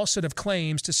the falsehood of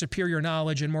claims to superior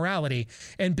knowledge and morality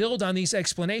and build on these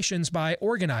explanations by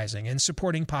organizing and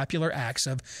supporting popular acts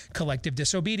of collective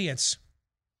disobedience.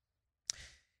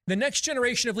 The next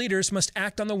generation of leaders must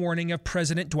act on the warning of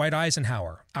President Dwight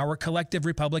Eisenhower, our collective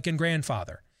Republican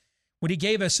grandfather, what he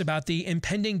gave us about the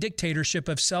impending dictatorship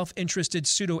of self-interested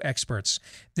pseudo-experts.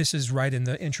 This is right in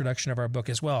the introduction of our book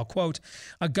as well. Quote,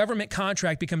 a government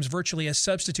contract becomes virtually a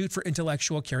substitute for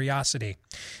intellectual curiosity.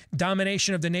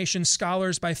 Domination of the nation's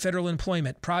scholars by federal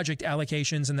employment, project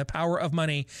allocations, and the power of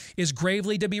money is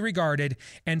gravely to be regarded,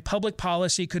 and public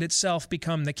policy could itself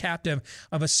become the captive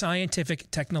of a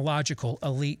scientific technological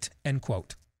elite, end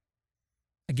quote.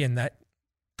 Again, that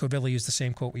Codevilla used the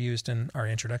same quote we used in our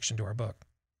introduction to our book.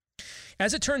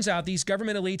 As it turns out, these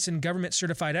government elites and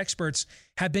government-certified experts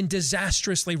have been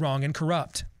disastrously wrong and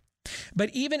corrupt. But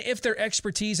even if their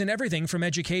expertise in everything from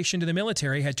education to the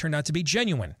military had turned out to be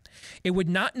genuine, it would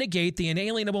not negate the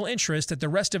inalienable interest that the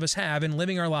rest of us have in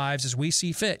living our lives as we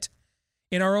see fit,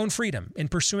 in our own freedom, in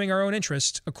pursuing our own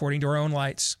interests according to our own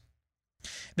lights.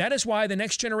 That is why the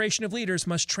next generation of leaders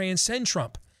must transcend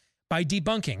Trump by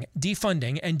debunking,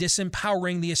 defunding, and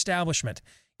disempowering the establishment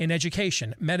in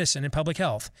education, medicine, and public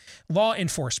health, law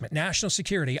enforcement, national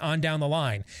security, on down the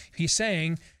line. He's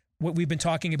saying what we've been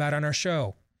talking about on our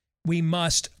show. We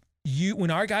must, when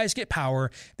our guys get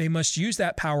power, they must use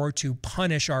that power to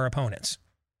punish our opponents.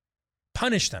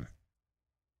 Punish them.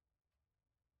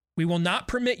 We will not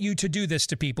permit you to do this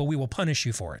to people. We will punish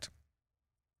you for it.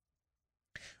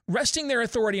 Resting their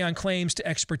authority on claims to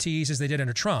expertise as they did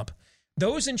under Trump,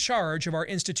 those in charge of our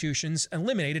institutions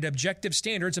eliminated objective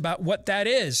standards about what that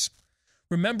is.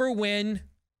 Remember when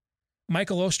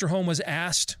Michael Osterholm was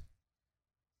asked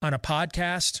on a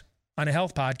podcast, on a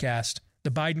health podcast, the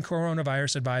Biden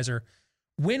coronavirus advisor,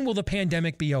 when will the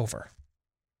pandemic be over?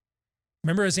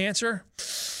 Remember his answer?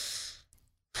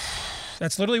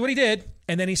 That's literally what he did.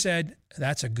 And then he said,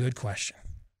 that's a good question.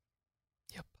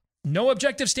 Yep. No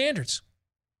objective standards.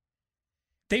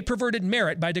 They perverted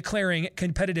merit by declaring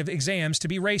competitive exams to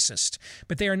be racist.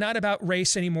 But they are not about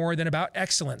race any more than about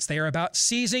excellence. They are about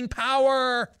seizing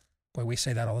power. Boy, we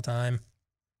say that all the time.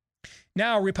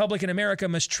 Now, Republican America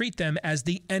must treat them as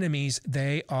the enemies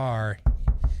they are.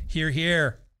 Hear,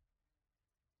 hear.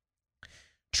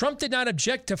 Trump did not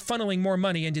object to funneling more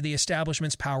money into the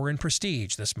establishment's power and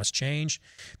prestige. This must change.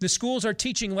 The schools are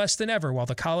teaching less than ever, while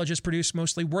the colleges produce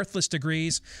mostly worthless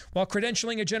degrees, while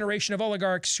credentialing a generation of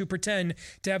oligarchs who pretend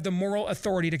to have the moral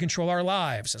authority to control our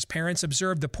lives. As parents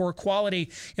observe the poor quality,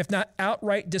 if not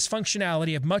outright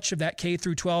dysfunctionality of much of that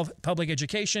K-12 public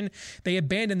education, they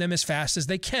abandon them as fast as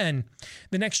they can.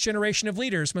 The next generation of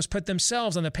leaders must put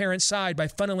themselves on the parents' side by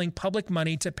funneling public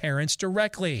money to parents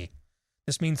directly.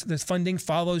 This means the funding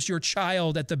follows your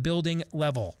child at the building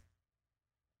level.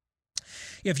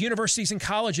 If universities and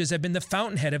colleges have been the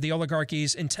fountainhead of the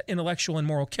oligarchy's intellectual and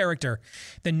moral character,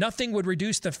 then nothing would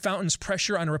reduce the fountain's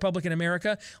pressure on Republican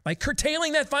America like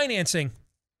curtailing that financing.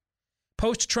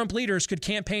 Post-Trump leaders could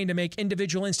campaign to make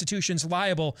individual institutions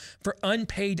liable for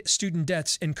unpaid student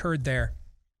debts incurred there.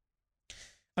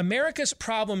 America's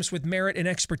problems with merit and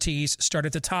expertise start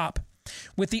at the top,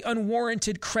 with the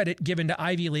unwarranted credit given to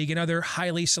Ivy League and other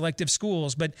highly selective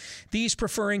schools, but these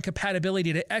preferring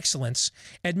compatibility to excellence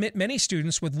admit many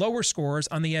students with lower scores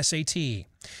on the SAT.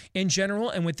 In general,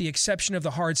 and with the exception of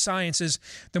the hard sciences,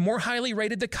 the more highly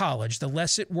rated the college, the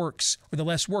less it works, or the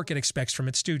less work it expects from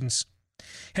its students.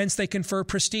 Hence, they confer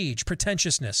prestige,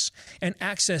 pretentiousness, and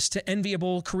access to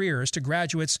enviable careers to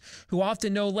graduates who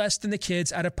often know less than the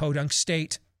kids out of Podunk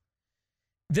State.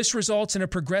 This results in a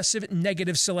progressive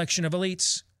negative selection of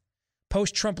elites.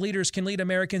 Post-Trump leaders can lead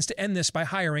Americans to end this by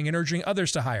hiring and urging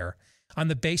others to hire on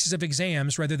the basis of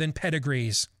exams rather than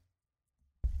pedigrees.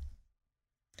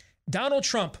 Donald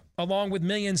Trump, along with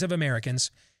millions of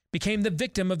Americans, became the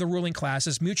victim of the ruling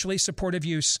class's mutually supportive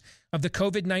use of the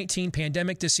COVID-19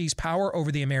 pandemic to seize power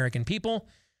over the American people,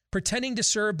 pretending to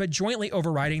serve but jointly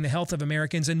overriding the health of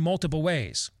Americans in multiple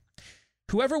ways.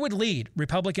 Whoever would lead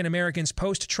Republican Americans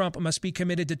post-Trump must be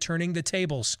committed to turning the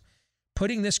tables,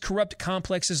 putting this corrupt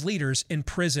complex's leaders in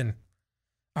prison.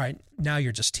 All right, now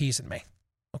you're just teasing me,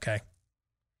 okay?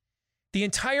 The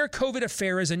entire COVID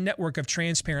affair is a network of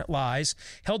transparent lies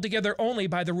held together only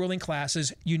by the ruling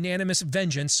class's unanimous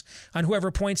vengeance on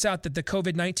whoever points out that the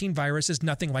COVID-19 virus is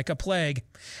nothing like a plague,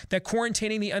 that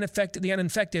quarantining the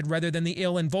uninfected rather than the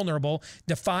ill and vulnerable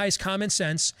defies common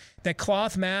sense, that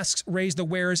cloth masks raise the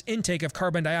wearer's intake of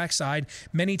carbon dioxide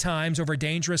many times over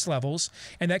dangerous levels,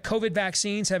 and that COVID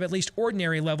vaccines have at least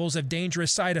ordinary levels of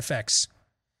dangerous side effects.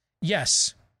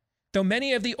 Yes, though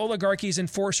many of the oligarchy's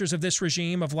enforcers of this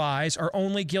regime of lies are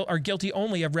guilty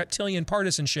only of reptilian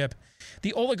partisanship,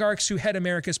 the oligarchs who head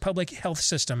America's public health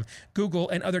system, Google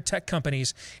and other tech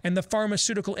companies, and the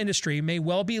pharmaceutical industry may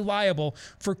well be liable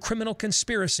for criminal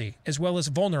conspiracy as well as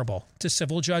vulnerable to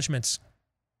civil judgments.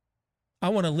 I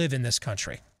want to live in this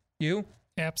country. You?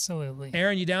 Absolutely.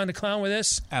 Aaron, you down to clown with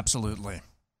this? Absolutely.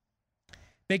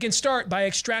 They can start by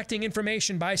extracting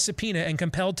information by subpoena and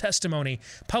compelled testimony,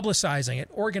 publicizing it,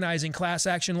 organizing class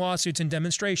action lawsuits and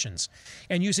demonstrations,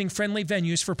 and using friendly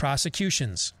venues for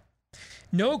prosecutions.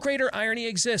 No greater irony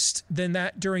exists than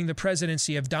that during the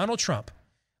presidency of Donald Trump,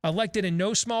 elected in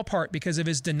no small part because of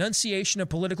his denunciation of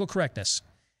political correctness,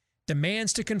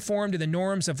 demands to conform to the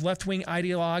norms of left-wing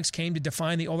ideologues came to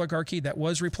define the oligarchy that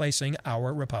was replacing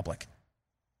our republic.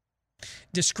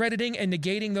 Discrediting and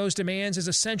negating those demands is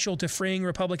essential to freeing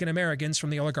Republican Americans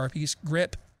from the oligarchy's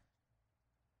grip.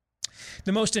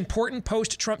 The most important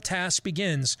post-Trump task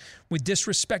begins with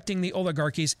disrespecting the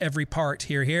oligarchy's every part.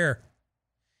 Hear, hear.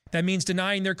 That means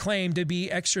denying their claim to be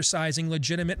exercising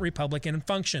legitimate Republican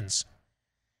functions.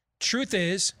 Truth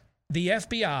is, the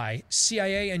FBI,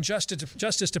 CIA, and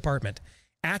Justice Department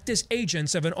act as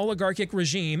agents of an oligarchic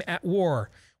regime at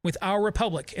war with our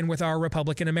republic and with our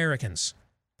Republican Americans.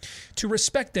 To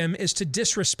respect them is to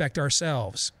disrespect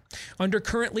ourselves. Under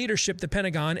current leadership, the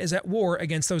Pentagon is at war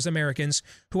against those Americans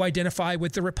who identify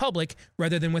with the Republic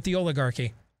rather than with the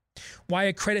oligarchy. Why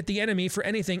accredit the enemy for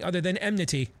anything other than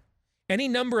enmity? Any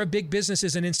number of big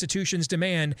businesses and institutions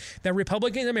demand that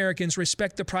Republican Americans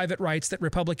respect the private rights that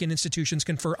Republican institutions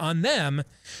confer on them,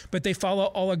 but they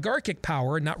follow oligarchic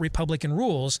power, not Republican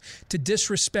rules. To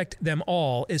disrespect them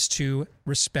all is to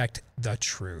respect the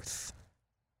truth.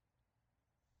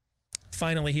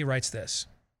 Finally, he writes this: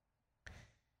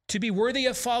 to be worthy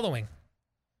of following,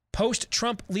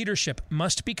 post-Trump leadership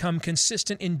must become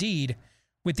consistent indeed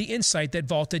with the insight that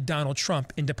vaulted Donald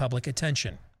Trump into public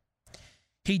attention.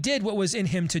 He did what was in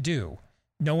him to do.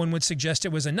 No one would suggest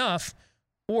it was enough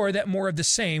or that more of the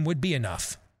same would be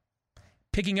enough.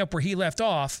 Picking up where he left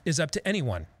off is up to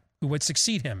anyone who would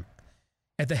succeed him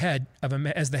as the head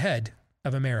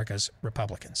of America's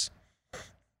Republicans.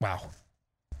 Wow.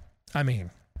 I mean,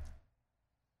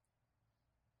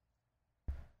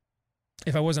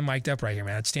 if I wasn't mic'd up right here,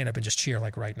 man, I'd stand up and just cheer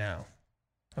like right now.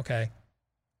 Okay?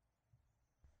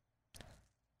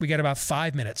 We got about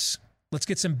 5 minutes. Let's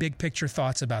get some big picture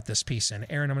thoughts about this piece in.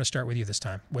 Aaron, I'm going to start with you this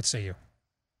time. What say you?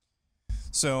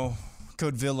 So,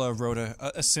 Codevilla wrote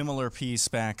a similar piece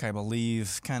back, I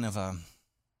believe, kind of a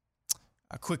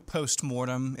quick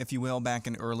post-mortem, if you will, back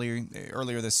in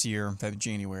earlier this year,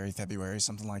 January, February,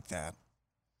 something like that.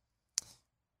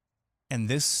 And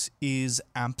this is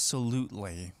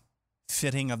absolutely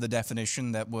fitting of the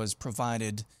definition that was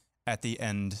provided at the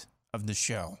end of the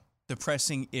show. The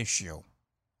pressing issue.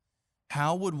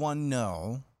 How would one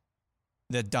know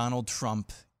that Donald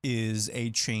Trump is a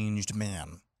changed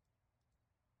man?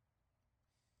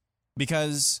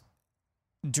 Because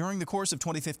during the course of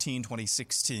 2015,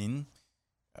 2016,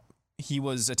 he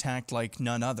was attacked like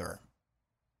none other.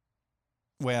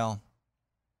 Well,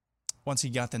 once he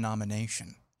got the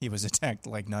nomination, he was attacked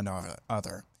like none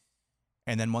other.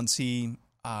 And then once he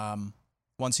won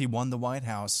the White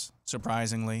House,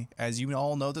 surprisingly, as you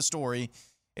all know the story,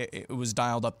 it was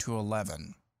dialed up to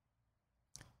 11.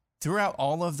 Throughout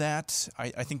all of that,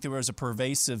 I think there was a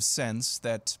pervasive sense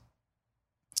that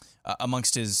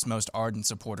amongst his most ardent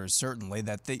supporters, certainly,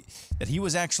 that he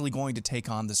was actually going to take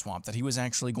on the swamp, that he was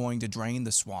actually going to drain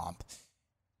the swamp.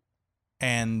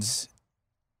 And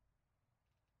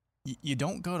you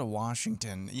don't go to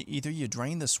Washington. Either you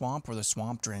drain the swamp or the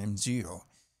swamp drains you.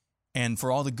 And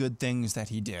for all the good things that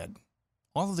he did,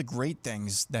 all of the great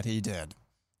things that he did,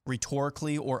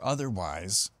 rhetorically or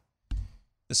otherwise,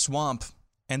 the swamp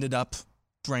ended up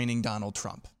draining Donald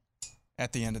Trump.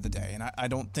 at the end of the day. And I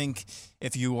don't think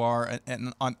if you are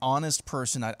an honest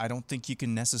person, I don't think you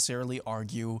can necessarily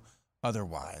argue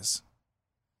otherwise.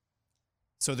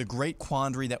 So the great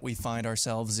quandary that we find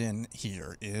ourselves in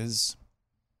here is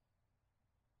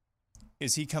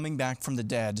he coming back from the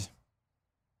dead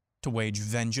to wage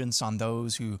vengeance on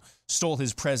those who stole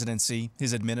his presidency,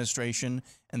 his administration,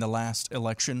 and the last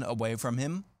election away from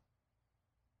him?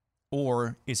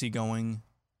 Or is he going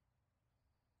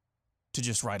to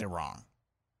just right a wrong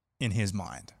in his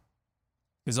mind?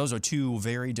 Because those are two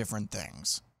very different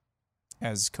things.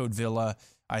 As Codevilla,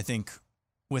 I think,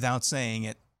 without saying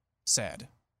it, said.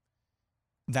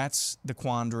 That's the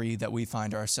quandary that we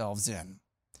find ourselves in.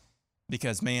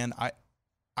 Because, man,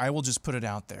 I will just put it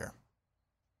out there.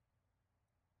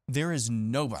 There's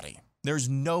nobody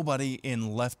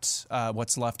in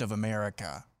what's left of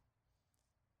America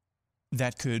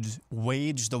that could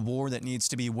wage the war that needs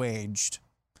to be waged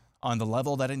on the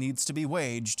level that it needs to be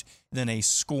waged than a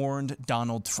scorned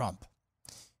Donald Trump,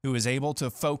 who is able to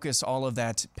focus all of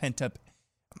that pent-up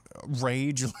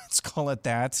rage, let's call it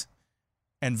that,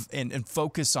 and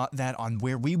focus on that on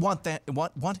where we want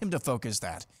him to focus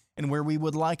that, and where we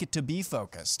would like it to be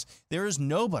focused. There is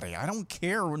nobody, I don't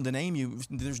care the name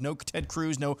there's no Ted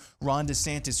Cruz, no Ron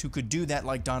DeSantis who could do that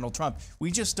like Donald Trump.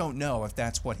 We just don't know if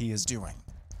that's what he is doing,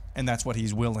 and that's what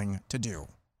he's willing to do.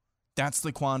 That's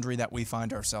the quandary that we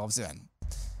find ourselves in.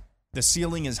 The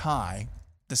ceiling is high.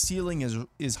 The ceiling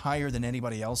is higher than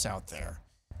anybody else out there.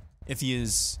 If he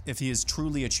is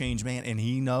truly a changed man, and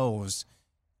he knows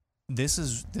this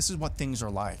is what things are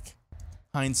like.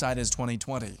 Hindsight is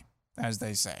 20/20, as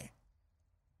they say.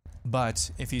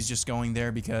 But if he's just going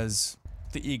there because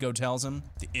the ego tells him,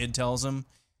 the id tells him,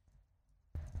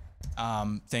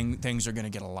 things are going to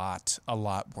get a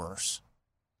lot worse.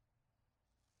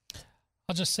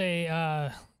 I'll just say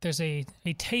there's a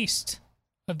taste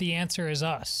of the answer is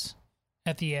us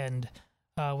at the end,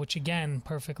 which again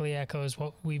perfectly echoes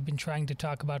what we've been trying to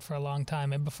talk about for a long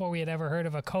time. And before we had ever heard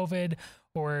of a COVID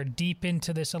or deep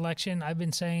into this election, I've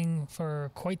been saying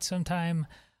for quite some time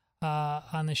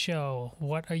on the show,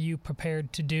 what are you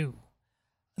prepared to do?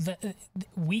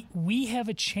 We have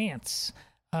a chance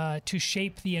to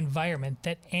shape the environment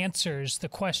that answers the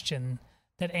question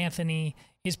that Anthony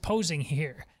is posing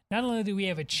here. Not only do we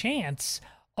have a chance,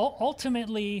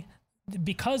 ultimately,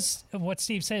 because of what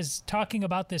Steve says, talking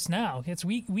about this now,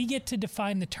 we get to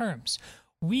define the terms.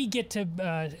 We get to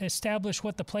establish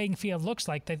what the playing field looks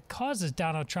like that causes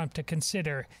Donald Trump to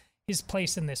consider his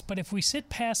place in this. But if we sit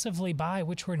passively by,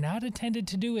 which we're not intended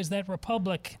to do as that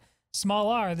republic, small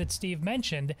r, that Steve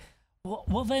mentioned,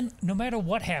 well then, no matter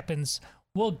what happens,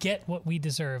 we'll get what we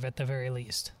deserve at the very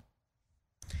least.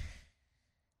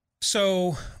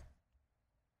 So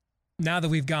now that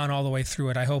we've gone all the way through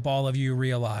it, I hope all of you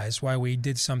realize why we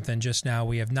did something just now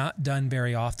we have not done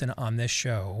very often on this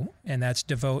show, and that's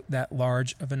devote that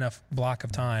large of enough block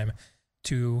of time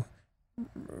to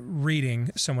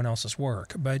reading someone else's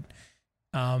work. But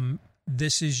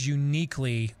this is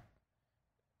uniquely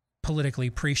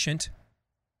politically prescient,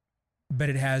 but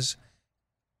it has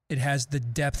the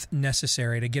depth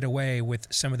necessary to get away with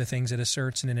some of the things it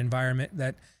asserts in an environment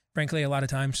that, frankly, a lot of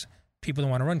times people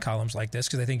don't want to run columns like this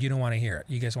because they think you don't want to hear it.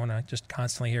 You guys want to just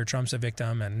constantly hear Trump's a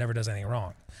victim and never does anything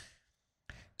wrong.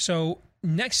 So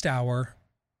next hour,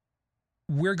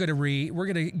 we're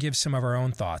going to give some of our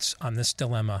own thoughts on this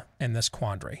dilemma and this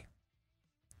quandary.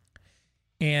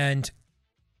 And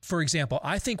for example,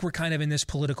 I think we're kind of in this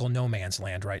political no man's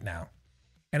land right now.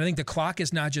 And I think the clock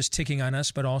is not just ticking on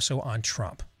us, but also on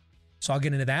Trump. So I'll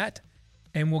get into that,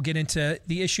 and we'll get into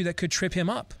the issue that could trip him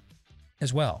up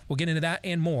as well. We'll get into that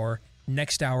and more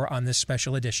next hour on this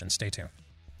special edition. Stay tuned.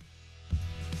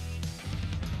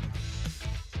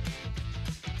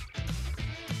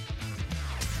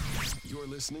 You're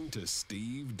listening to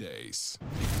Steve Deace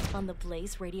on the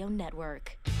Blaze Radio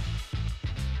Network.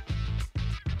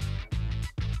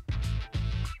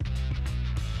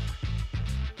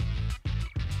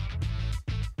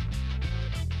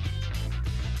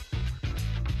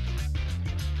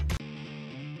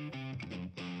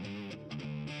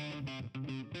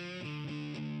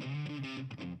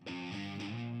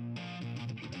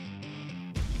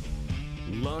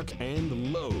 Lock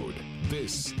and load.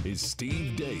 This is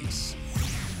Steve Deace.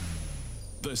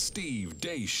 The Steve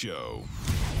Deace Show.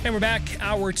 And we're back,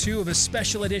 hour 2 of a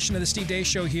special edition of the Steve Deace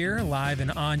Show here, live and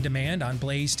on demand on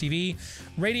Blaze TV,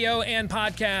 radio, and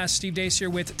podcast. Steve Deace here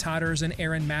with Todders and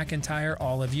Aaron McIntyre.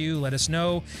 All of you, let us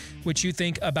know what you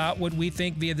think about what we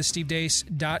think via the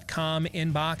stevedeace.com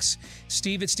inbox.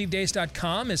 Steve at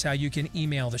stevedeace.com is how you can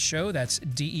email the show. That's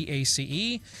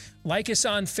DEACE. Like us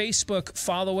on Facebook.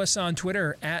 Follow us on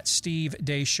Twitter at Steve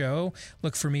Deace Show.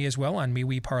 Look for me as well on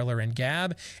MeWe, Parler, and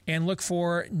Gab. And look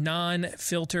for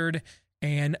non-filtered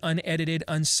and unedited,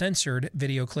 uncensored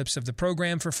video clips of the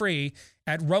program for free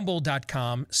at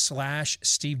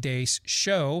rumble.com/Steve Deace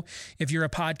Show. If you're a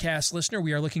podcast listener,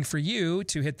 we are looking for you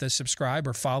to hit the subscribe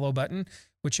or follow button,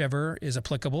 whichever is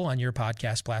applicable on your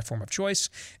podcast platform of choice.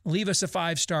 Leave us a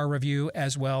 5-star review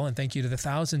as well, and thank you to the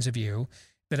thousands of you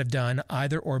that have done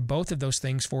either or both of those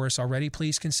things for us already.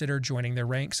 Please consider joining their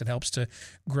ranks. It helps to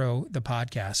grow the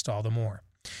podcast all the more.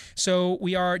 So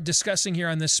we are discussing here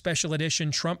on this special edition,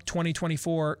 Trump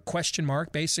 2024 ?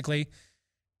 Basically,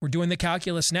 we're doing the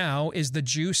calculus now. Is the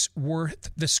juice worth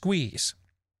the squeeze?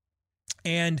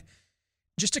 And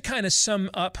just to kind of sum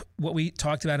up what we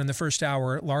talked about in the first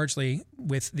hour, largely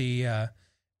with the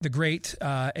great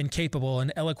and capable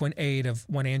and eloquent aid of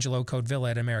one Angelo Codevilla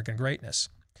at American Greatness.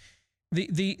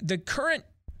 The current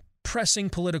pressing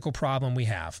political problem we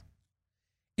have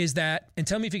is that, and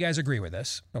tell me if you guys agree with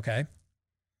this, okay?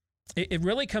 It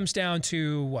really comes down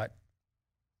to what?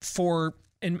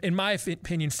 In my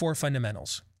opinion, 4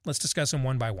 fundamentals. Let's discuss them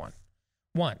one by one.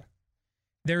 1,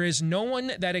 there is no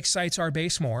one that excites our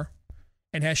base more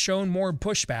and has shown more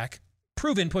pushback,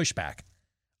 proven pushback,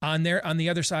 on the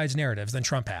other side's narratives than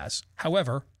Trump has.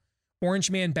 However,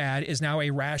 Orange Man Bad is now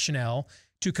a rationale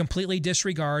to completely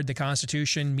disregard the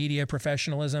Constitution, media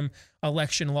professionalism,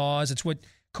 election laws. It's what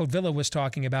Codevilla was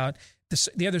talking about.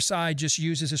 The other side just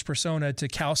uses his persona to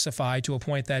calcify to a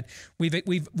point that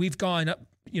we've gone up,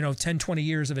 10, 20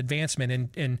 years of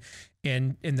advancement in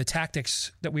the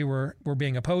tactics that we were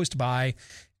being opposed by.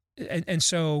 And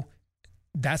so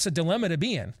that's a dilemma to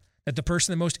be in, that the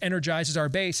person that most energizes our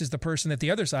base is the person that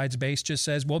the other side's base just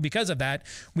says, well, because of that,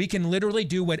 we can literally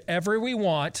do whatever we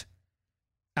want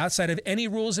outside of any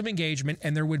rules of engagement,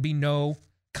 and there would be no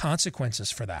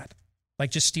consequences for that.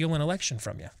 Like just steal an election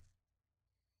from you.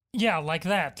 Yeah, like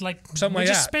that. Like something like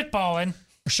just that. Spitballing.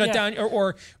 Shut down,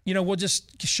 or we'll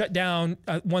just shut down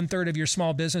 1/3 of your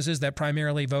small businesses that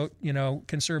primarily vote,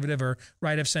 conservative or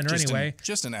right of center anyway.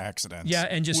 Just an accident. Yeah,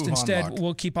 and just instead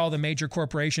we'll keep all the major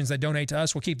corporations that donate to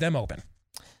us, we'll keep them open.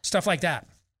 Stuff like that.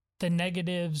 The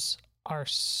negatives are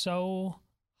so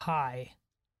high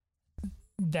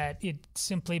that it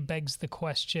simply begs the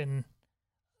question,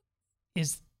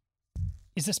 is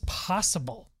this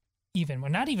possible even? We're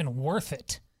not even worth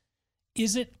it.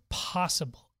 Is it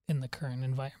possible in the current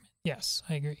environment? Yes,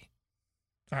 I agree.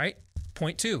 All right.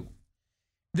 Point 2.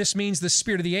 This means the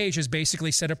spirit of the age has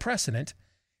basically set a precedent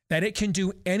that it can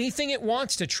do anything it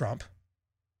wants to Trump,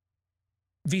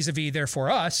 vis-a-vis, therefore,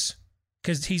 us,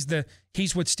 because he's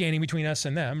what's standing between us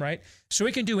and them, right? So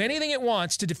it can do anything it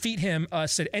wants to defeat him,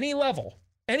 us, at any level.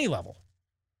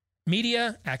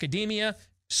 Media, academia,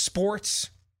 sports,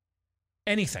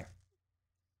 anything.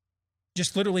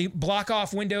 Just literally block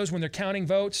off windows when they're counting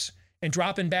votes and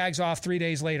dropping bags off 3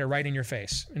 days later right in your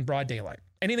face in broad daylight.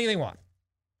 Anything they want.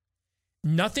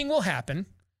 Nothing will happen,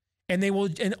 and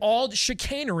all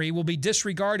chicanery will be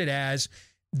disregarded as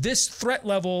this threat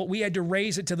level. We had to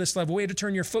raise it to this level. We had to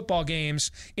turn your football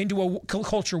games into a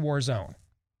culture war zone.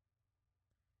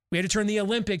 We had to turn the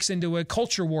Olympics into a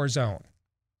culture war zone.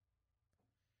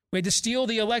 We had to steal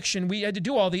the election. We had to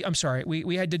do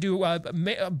we had to do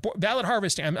ballot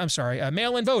harvesting.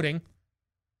 Mail-in voting,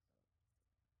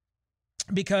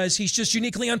 because he's just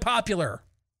uniquely unpopular.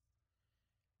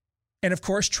 And of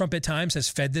course, Trump at times has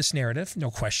fed this narrative, no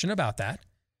question about that.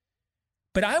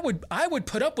 But I would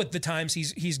put up with the times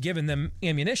he's given them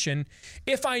ammunition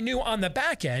if I knew on the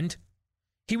back end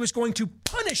he was going to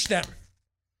punish them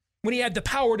when he had the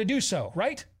power to do so,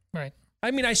 right? Right. I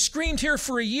mean, I screamed here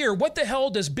for a year. What the hell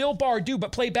does Bill Barr do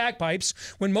but play bagpipes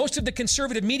when most of the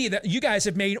conservative media that you guys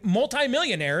have made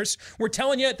multimillionaires were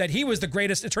telling you that he was the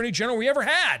greatest attorney general we ever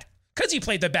had? Because he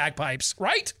played the bagpipes,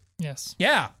 right? Yes.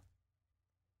 Yeah.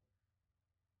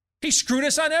 He screwed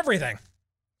us on everything.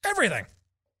 Everything.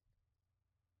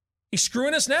 He's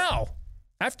screwing us now.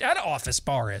 Out of office,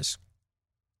 Barr is.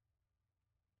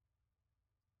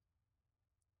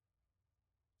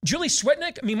 Julie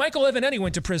Swetnick? I mean, Michael Evanetti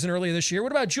went to prison earlier this year.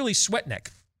 What about Julie Swetnick?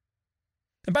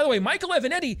 And by the way, Michael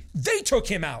Evanetti, they took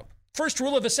him out. First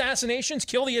rule of assassinations,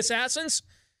 kill the assassins.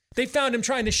 They found him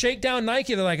trying to shake down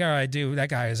Nike. They're like, all right, dude, that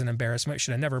guy is an embarrassment.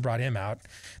 Should have never brought him out.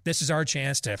 This is our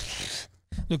chance to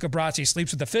Luca Brasi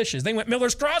sleeps with the fishes. They went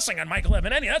Miller's Crossing on Michael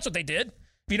Evanetti. That's what they did.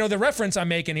 If you know the reference I'm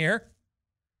making here.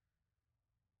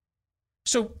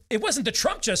 So it wasn't the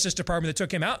Trump Justice Department that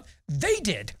took him out. They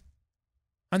did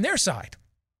on their side.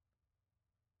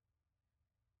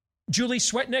 Julie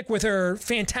Swetnick with her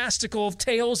fantastical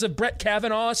tales of Brett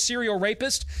Kavanaugh, serial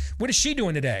rapist. What is she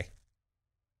doing today?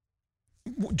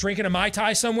 Drinking a Mai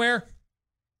Tai somewhere?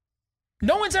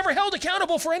 No one's ever held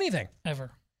accountable for anything.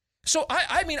 Ever. So,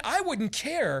 I mean, I wouldn't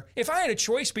care if I had a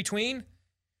choice between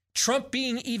Trump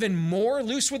being even more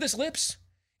loose with his lips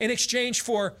in exchange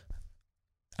for,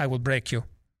 I will break you.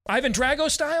 Ivan Drago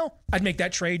style, I'd make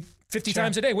that trade 50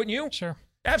 times a day, wouldn't you? Sure.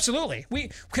 Absolutely.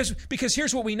 Because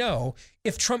here's what we know.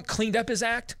 If Trump cleaned up his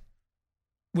act,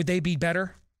 would they be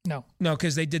better? No,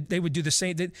 because they would do the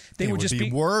same. They would just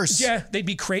be worse. Yeah, they'd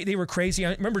be They were crazy.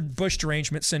 Remember Bush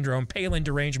derangement syndrome, Palin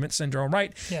derangement syndrome,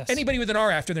 right? Yes. Anybody with an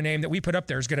R after their name that we put up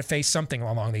there is going to face something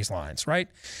along these lines, right?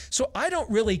 So I don't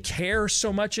really care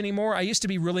so much anymore. I used to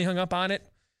be really hung up on it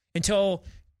until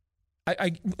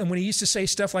and when he used to say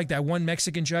stuff like that one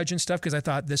Mexican judge and stuff, because I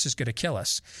thought this is going to kill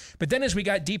us. But then as we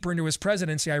got deeper into his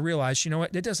presidency, I realized, you know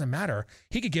what? It doesn't matter.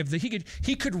 He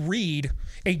could read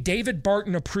a David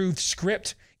Barton approved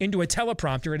script into a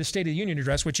teleprompter at a State of the Union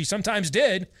address, which he sometimes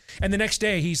did, and the next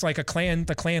day he's like the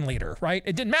Klan leader, right?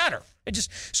 It didn't matter.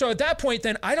 So at that point,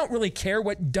 then I don't really care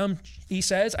what dumb he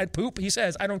says. He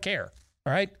says. I don't care.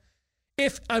 All right.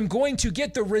 If I'm going to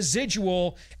get the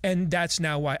residual, and that's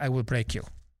now why I will break you.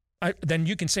 Then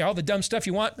you can say all the dumb stuff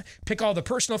you want, pick all the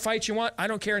personal fights you want. I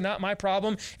don't care, not my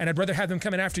problem. And I'd rather have them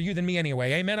coming after you than me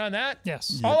anyway. Amen on that?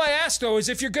 Yes. All I ask, though, is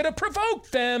if you're going to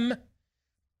provoke them,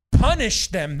 punish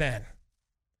them then.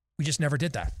 We just never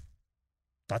did that.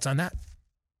 Thoughts on that?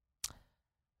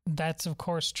 That's, of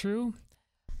course, true.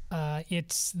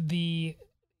 It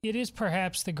is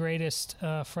perhaps the greatest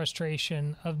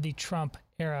frustration of the Trump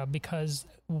era because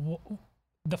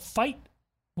the fight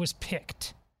was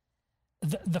picked.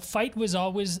 The fight was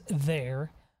always there,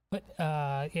 but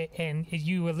and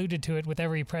you alluded to it with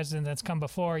every president that's come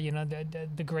before. You know,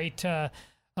 the great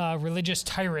religious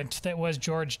tyrant that was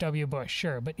George W. Bush,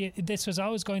 sure, but this was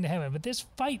always going to happen. But this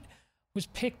fight was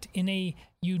picked in a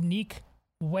unique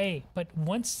way. But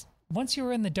once you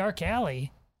were in the dark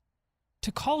alley,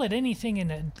 to call it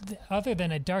anything other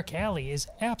than a dark alley is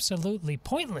absolutely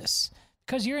pointless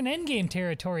because you're in endgame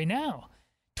territory now.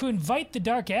 To invite the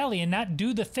dark alley and not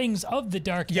do the things of the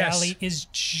dark alley is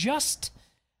just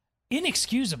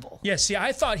inexcusable. Yes, see,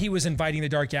 I thought he was inviting the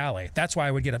dark alley. That's why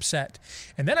I would get upset.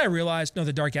 And then I realized, no,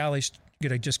 the dark alley's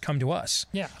going to just come to us.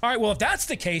 Yeah. All right, well, if that's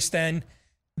the case, then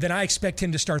I expect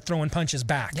him to start throwing punches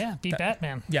back. Yeah, be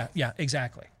Batman. Yeah,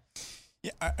 exactly.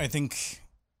 Yeah, I think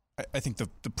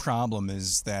the problem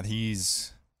is that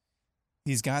he's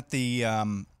got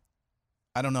the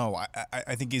I don't know.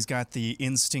 I think he's got the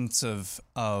instincts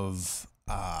of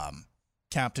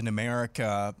Captain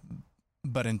America,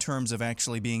 but in terms of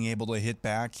actually being able to hit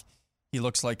back, he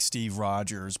looks like Steve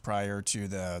Rogers prior to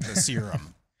the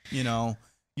serum. You know,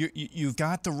 you've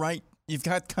got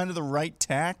kind of the right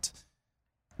tact,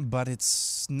 but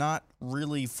it's not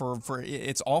really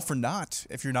it's all for naught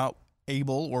if you're not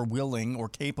able or willing or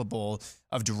capable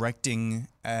of directing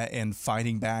and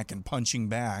fighting back and punching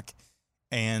back.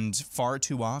 And far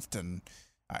too often,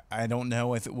 I don't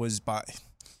know if it was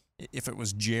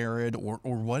Jared or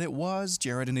what it was,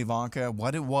 Jared and Ivanka,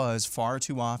 what it was far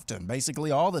too often.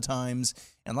 Basically all the times,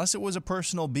 unless it was a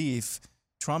personal beef,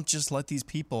 Trump just let these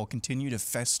people continue to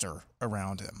fester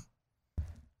around him.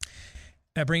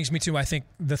 That brings me to, I think,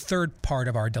 the third part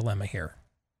of our dilemma here.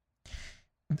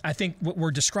 I think what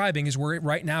we're describing is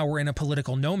right now we're in a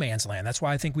political no man's land. That's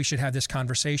why I think we should have this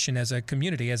conversation as a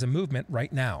community, as a movement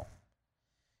right now.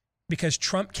 Because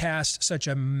Trump cast such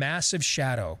a massive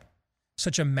shadow,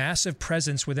 such a massive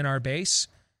presence within our base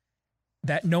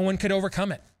that no one could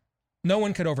overcome it. No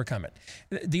one could overcome it.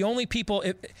 The only people,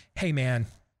 hey man,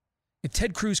 if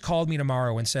Ted Cruz called me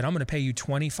tomorrow and said, I'm going to pay you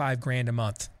 $25,000 a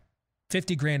month,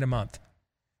 $50,000 a month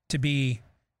to be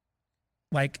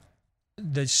like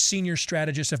the senior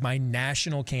strategist of my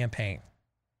national campaign,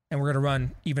 and we're going to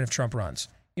run even if Trump runs,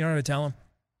 you know what I would tell him?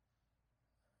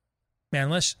 Man,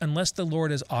 unless the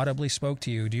Lord has audibly spoke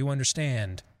to you, do you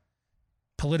understand?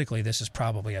 Politically, this is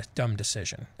probably a dumb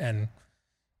decision. And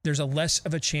there's a less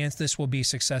of a chance this will be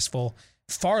successful,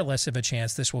 far less of a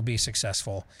chance this will be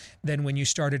successful than when you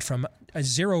started from a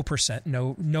 0%,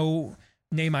 no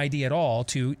name ID at all,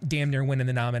 to damn near winning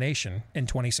the nomination in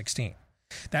 2016.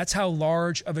 That's how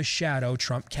large of a shadow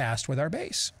Trump cast with our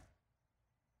base.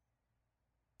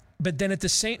 But then at the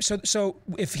same, so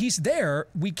if he's there,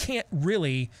 we can't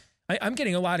really I'm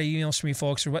getting a lot of emails from you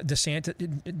folks. Or what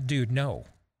DeSantis, dude? No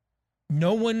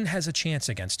one has a chance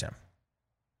against him.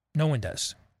 No one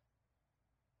does.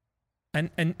 And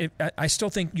I still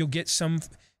think you'll get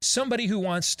somebody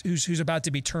who's about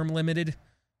to be term limited,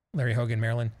 Larry Hogan,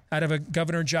 Maryland, out of a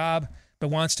governor job, but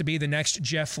wants to be the next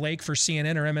Jeff Flake for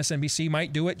CNN or MSNBC,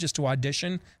 might do it just to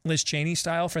audition Liz Cheney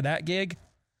style for that gig.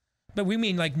 But we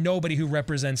mean like nobody who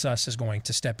represents us is going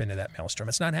to step into that maelstrom.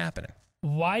 It's not happening.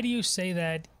 Why do you say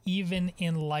that, even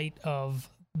in light of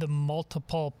the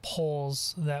multiple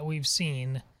polls that we've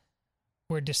seen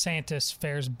where DeSantis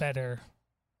fares better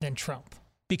than Trump?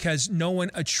 Because no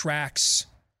one attracts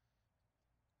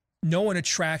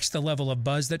the level of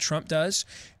buzz that Trump does.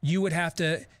 You would have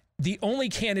to, the only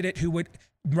candidate who would,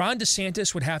 Ron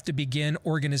DeSantis would have to begin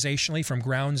organizationally from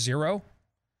ground zero.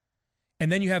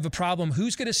 And then you have a problem.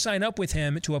 Who's going to sign up with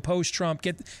him to oppose Trump?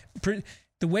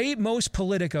 The way most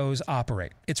politicos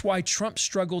operate. It's why Trump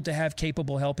struggled to have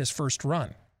capable help his first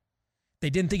run. They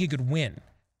didn't think he could win.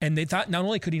 And they thought not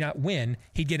only could he not win,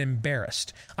 he'd get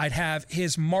embarrassed. I'd have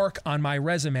his mark on my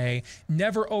resume,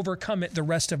 never overcome it the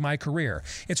rest of my career.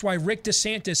 It's why Rick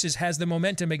DeSantis has the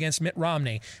momentum against Mitt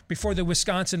Romney. Before the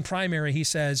Wisconsin primary, he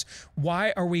says,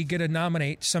 why are we going to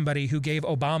nominate somebody who gave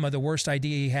Obama the worst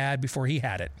idea he had before he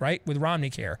had it, right? With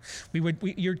Romney Care. We're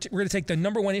going to take the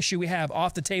number one issue we have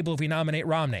off the table if we nominate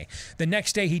Romney. The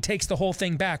next day, he takes the whole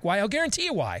thing back. Why? I'll guarantee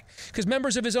you why. Because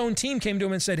members of his own team came to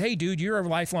him and said, hey, dude, you're a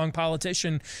lifelong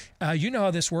politician. You know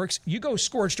how this works. You go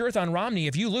scorched earth on Romney.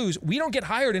 If you lose, we don't get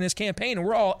hired in his campaign and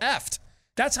we're all effed.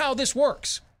 That's how this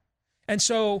works. And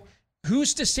so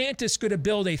who's DeSantis going to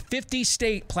build a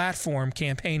 50-state platform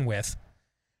campaign with?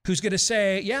 Who's going to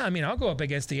say, yeah, I mean, I'll go up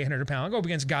against the 800-pound. I'll go up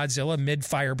against Godzilla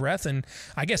mid-fire breath, and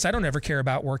I guess I don't ever care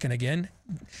about working again.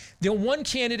 The one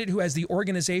candidate who has the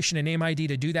organization and name ID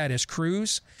to do that is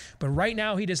Cruz, but right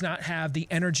now he does not have the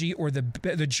energy or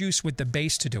the juice with the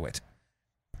base to do it.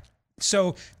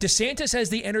 So DeSantis has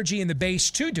the energy and the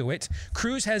base to do it.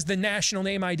 Cruz has the national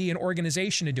name ID and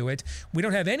organization to do it. We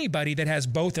don't have anybody that has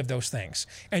both of those things.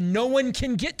 And no one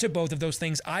can get to both of those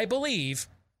things, I believe,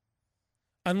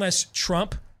 unless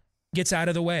Trump gets out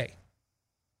of the way.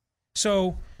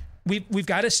 So we've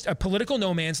got a political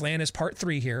no man's land as part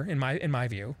 3 here, in my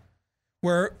view,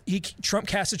 where Trump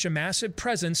casts such a massive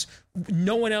presence,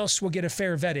 no one else will get a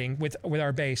fair vetting with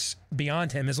our base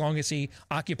beyond him as long as he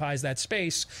occupies that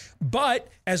space. But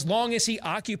as long as he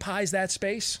occupies that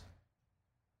space,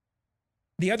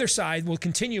 the other side will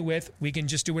continue with, we can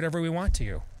just do whatever we want to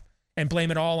you and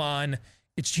blame it all on,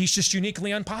 he's just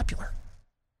uniquely unpopular.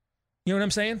 You know what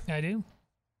I'm saying? I do.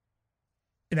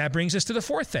 And that brings us to the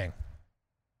fourth thing.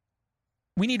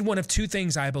 We need one of two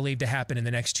things, I believe, to happen in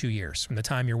the next 2 years from the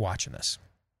time you're watching this.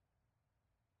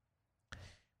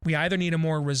 We either need a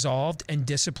more resolved and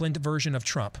disciplined version of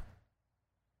Trump.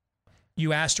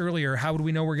 You asked earlier, how would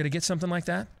we know we're going to get something like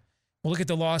that? Well, look at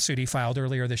the lawsuit he filed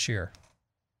earlier this year.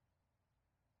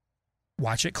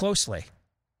 Watch it closely.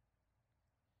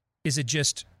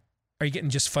 Are you getting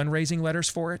just fundraising letters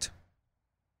for it?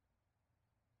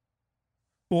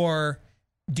 Or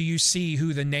do you see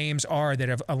who the names are that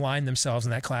have aligned themselves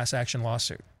in that class action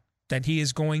lawsuit? That he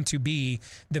is going to be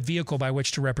the vehicle by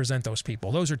which to represent those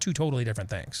people. Those are two totally different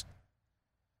things.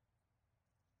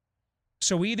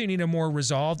 So we either need a more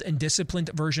resolved and disciplined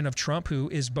version of Trump who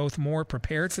is both more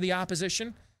prepared for the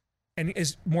opposition and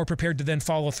is more prepared to then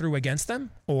follow through against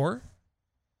them, or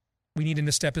we need him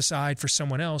to step aside for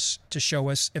someone else to show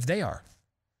us if they are.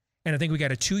 And I think we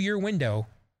got a 2-year window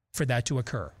for that to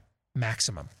occur,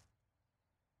 maximum.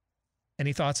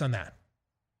 Any thoughts on that?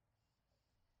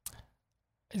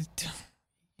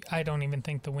 I don't even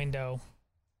think the window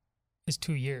is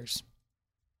 2 years.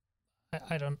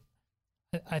 I don't.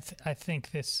 I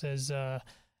think this is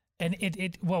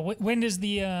and well, when does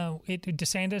the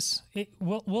DeSantis?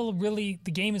 Will really,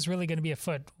 the game is really going to be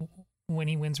afoot when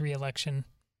he wins re-election,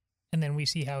 and then we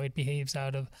see how it behaves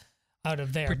out of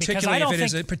there.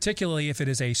 Particularly if it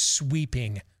is a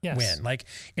sweeping win. Like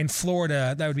in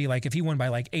Florida, that would be like if he won by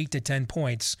like 8 to 10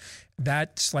 points,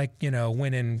 that's like,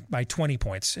 winning by 20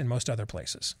 points in most other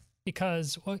places.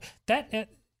 Because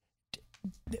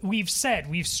we've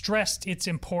stressed it's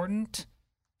important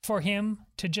for him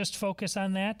to just focus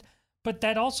on that, but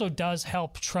that also does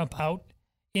help Trump out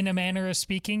in a manner of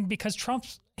speaking, because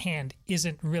Trump's hand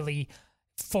isn't really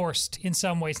forced in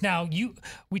some ways. Now,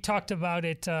 we talked about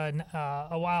it a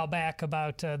while back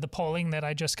about the polling that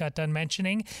I just got done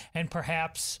mentioning, and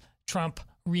perhaps Trump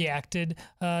reacted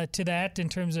to that in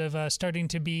terms of starting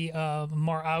to be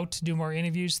more out, do more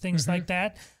interviews, things like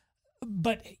that.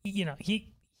 But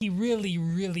he really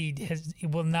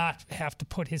will not have to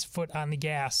put his foot on the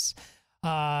gas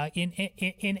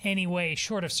in any way,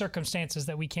 short of circumstances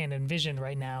that we can't envision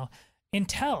right now,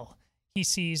 until he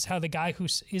sees how the guy who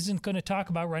isn't going to talk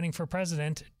about running for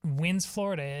president wins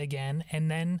Florida again,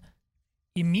 and then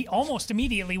almost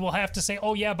immediately we'll have to say,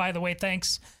 oh, yeah, by the way,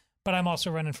 thanks, but I'm also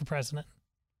running for president.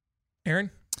 Aaron?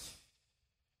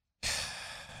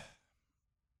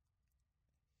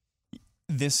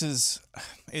 This is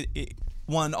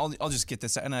one. I'll just get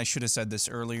this, and I should have said this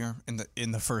earlier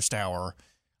in the first hour.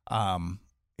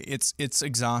 It's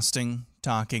exhausting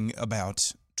talking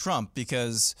about Trump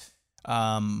because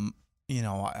I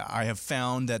have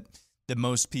found that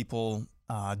most people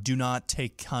do not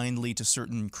take kindly to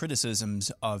certain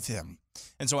criticisms of him,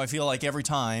 and so I feel like every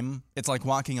time it's like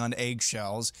walking on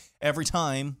eggshells. Every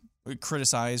time we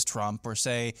criticize Trump or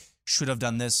say should have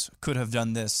done this, could have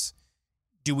done this,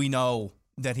 do we know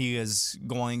that he is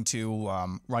going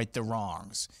to right the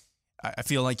wrongs? I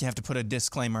feel like you have to put a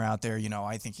disclaimer out there.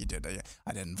 I think he did.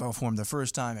 I didn't vote for him the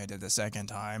first time. I did the second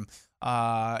time.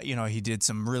 He did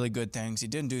some really good things. He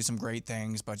didn't do some great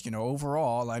things. But,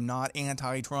 overall, I'm not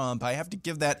anti-Trump. I have to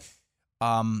give that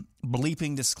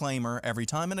bleeping disclaimer every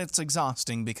time. And it's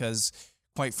exhausting because,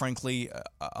 quite frankly,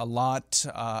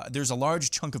 there's a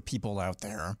large chunk of people out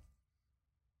there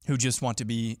who just want to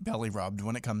be belly rubbed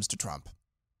when it comes to Trump.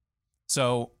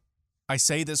 So I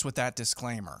say this with that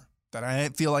disclaimer that I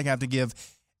feel like I have to give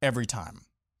every time.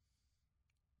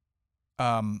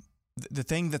 The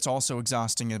thing that's also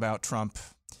exhausting about Trump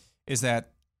is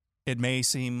that it may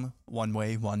seem one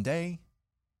way one day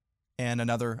and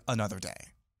another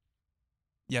day.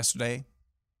 Yesterday,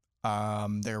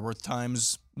 there were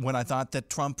times when I thought that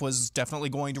Trump was definitely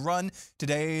going to run.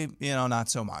 Today, not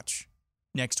so much.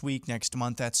 Next week, next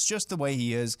month, that's just the way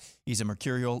he is. He's a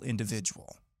mercurial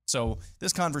individual. So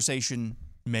this conversation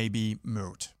may be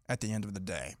moot at the end of the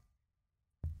day.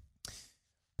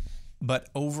 But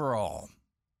overall,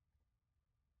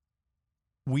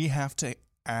 we have to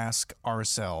ask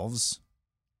ourselves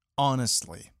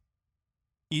honestly,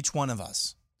 each one of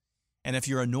us. And if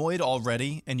you're annoyed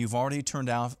already and you've already turned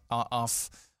off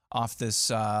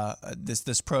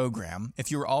this program, if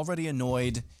you're already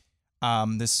annoyed,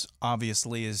 this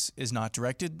obviously is not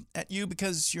directed at you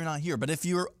because you're not here. But if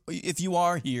you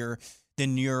are here,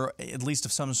 then you're at least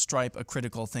of some stripe a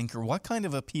critical thinker. What kind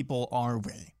of a people are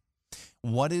we?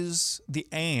 What is the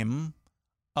aim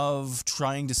of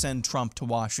trying to send Trump to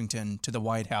Washington, to the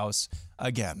White House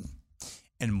again?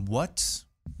 And what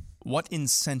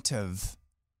incentive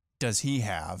does he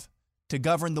have to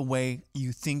govern the way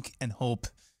you think and hope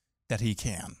that he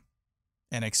can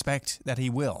and expect that he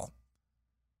will?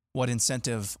 What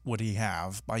incentive would he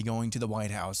have by going to the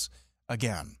White House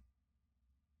again?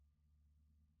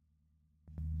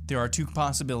 There are two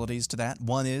possibilities to that.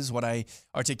 One is what I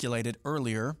articulated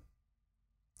earlier,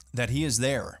 that he is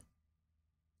there.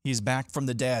 He's back from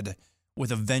the dead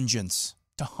with a vengeance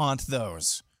to haunt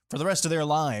those for the rest of their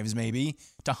lives, maybe,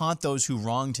 to haunt those who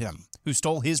wronged him, who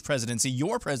stole his presidency,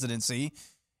 your presidency,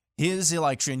 his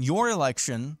election, your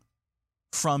election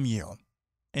from you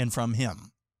and from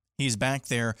him. He's back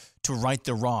there to right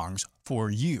the wrongs for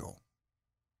you,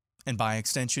 and by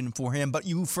extension for him, but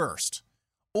you first.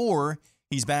 Or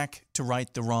he's back to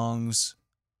right the wrongs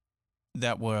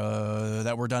that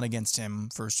were done against him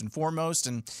first and foremost,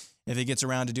 and if he gets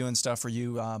around to doing stuff for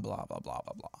you, blah, blah, blah, blah,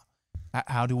 blah.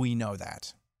 How do we know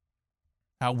that?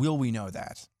 How will we know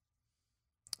that?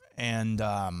 And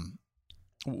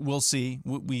we'll see.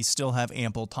 We still have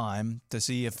ample time to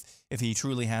see if he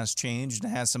truly has changed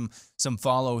and has some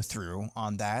follow through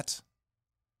on that.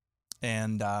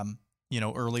 And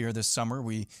earlier this summer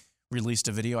we released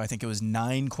a video. I think it was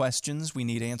 9 questions we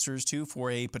need answers to for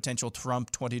a potential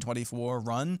Trump 2024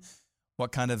 run.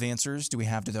 What kind of answers do we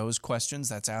have to those questions?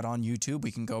 That's out on YouTube.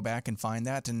 We can go back and find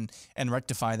that and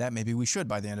rectify that. Maybe we should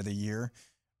by the end of the year.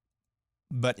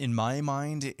 But in my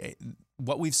mind,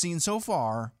 what we've seen so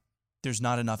far, there's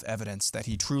not enough evidence that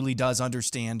he truly does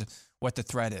understand what the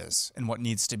threat is and what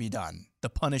needs to be done, the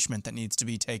punishment that needs to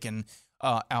be taken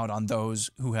out on those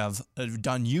who have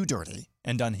done you dirty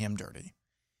and done him dirty.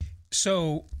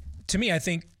 So, to me, I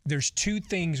think there's 2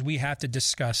 things we have to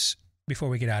discuss before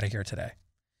we get out of here today.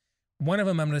 One of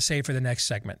them I'm going to save for the next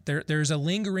segment. There's a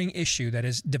lingering issue that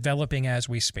is developing as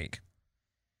we speak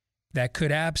that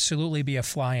could absolutely be a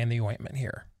fly in the ointment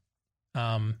here.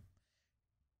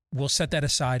 We'll set that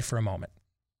aside for a moment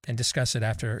and discuss it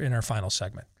in our final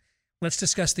segment. Let's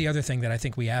discuss the other thing that I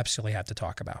think we absolutely have to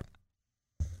talk about.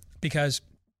 Because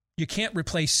you can't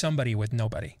replace somebody with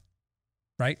nobody,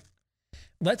 right?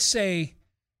 Let's say,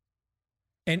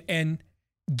 and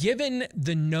given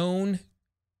the known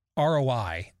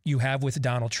ROI you have with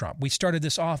Donald Trump, we started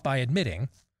this off by admitting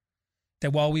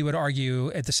that while we would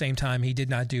argue at the same time he did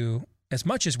not do as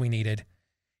much as we needed,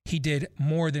 he did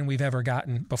more than we've ever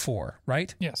gotten before,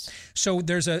 right? Yes. So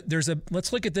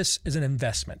let's look at this as an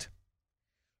investment.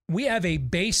 We have a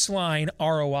baseline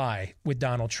ROI with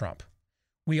Donald Trump.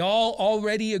 We all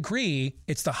already agree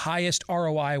it's the highest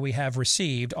ROI we have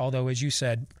received, although, as you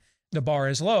said, the bar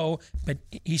is low, but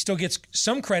he still gets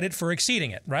some credit for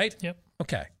exceeding it, right? Yep.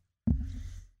 Okay.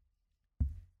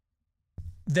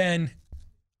 Then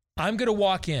I'm going to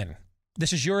walk in.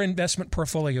 This is your investment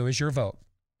portfolio, is your vote.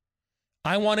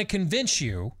 I want to convince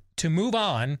you to move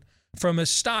on from a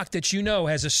stock that you know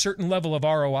has a certain level of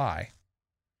ROI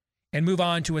and move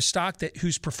on to a stock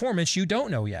whose performance you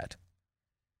don't know yet.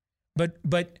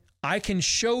 But I can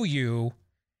show you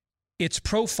its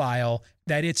profile,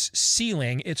 that its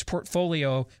ceiling, its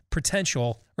portfolio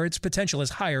potential, or its potential is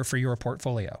higher for your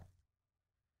portfolio.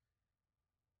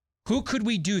 Who could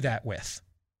we do that with?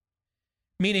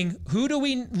 Meaning, who do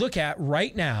we look at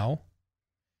right now?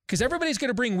 Because everybody's going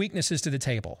to bring weaknesses to the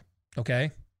table,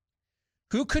 okay?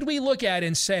 Who could we look at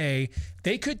and say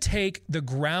they could take the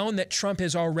ground that Trump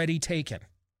has already taken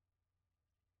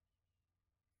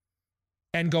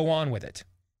and go on with it?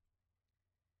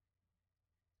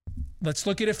 Let's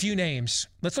look at a few names.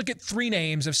 Let's look at 3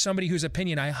 names of somebody whose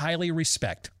opinion I highly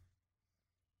respect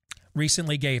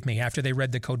recently gave me after they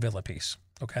read the Codevilla piece,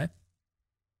 okay?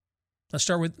 Let's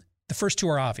start with the first 2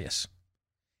 are obvious.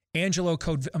 Angelo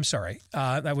Codevilla, I'm sorry,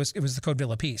 it was the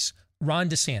Codevilla piece. Ron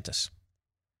DeSantis.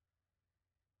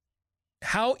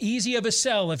 How easy of a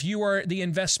sell if you are the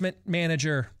investment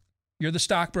manager, you're the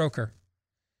stockbroker.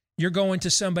 You're going to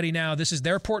somebody now, this is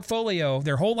their portfolio,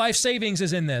 their whole life savings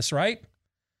is in this, right?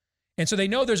 And so they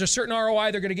know there's a certain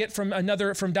ROI they're going to get from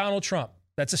Donald Trump.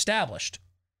 That's established.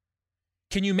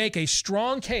 Can you make a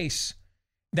strong case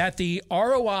that the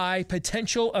ROI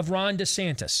potential of Ron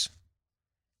DeSantis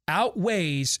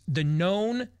outweighs the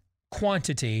known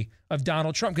quantity of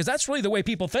Donald Trump? Because that's really the way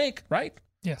people think, right?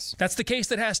 Yes. That's the case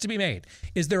that has to be made.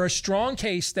 Is there a strong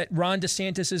case that Ron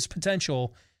DeSantis'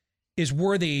 potential is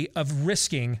worthy of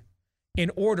risking in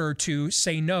order to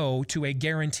say no to a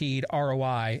guaranteed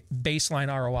ROI, baseline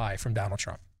ROI from Donald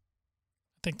Trump?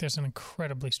 I think there's an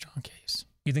incredibly strong case.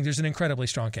 You think there's an incredibly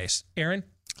strong case? Aaron?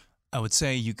 I would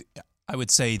say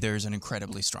there's an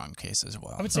incredibly strong case as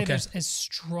well. I would say Okay. there's as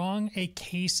strong a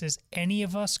case as any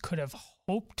of us could have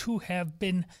hoped to have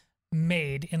been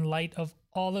made in light of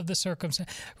all of the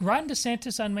circumstances. Ron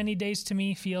DeSantis on many days to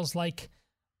me feels like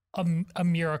a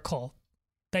miracle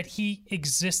that he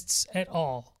exists at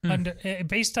all,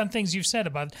 based on things you've said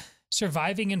about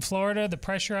surviving in Florida, the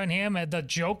pressure on him, and the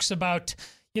jokes about,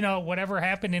 whatever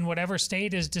happened in whatever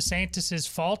state is DeSantis'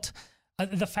 fault.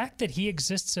 The fact that he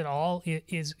exists at all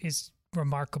is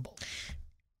remarkable.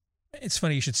 It's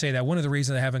funny you should say that. One of the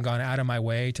reasons I haven't gone out of my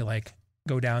way to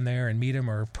go down there and meet him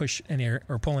or push any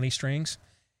or pull any strings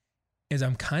is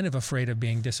I'm kind of afraid of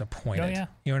being disappointed. Oh, yeah.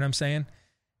 You know what I'm saying?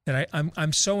 That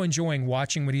I'm so enjoying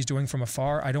watching what he's doing from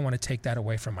afar. I don't want to take that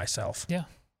away from myself. Yeah.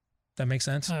 That makes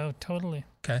sense? Oh, totally.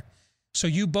 Okay. So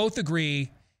you both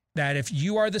agree that if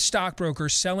you are the stockbroker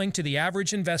selling to the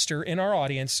average investor in our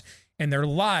audience and their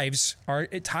lives are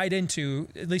tied into,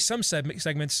 at least some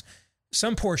segments,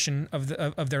 some portion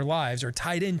of their lives are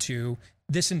tied into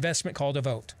this investment called a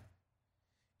vote,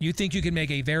 you think you can make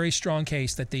a very strong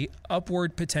case that the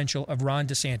upward potential of Ron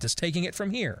DeSantis, taking it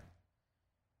from here,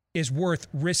 is worth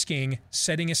risking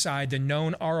setting aside the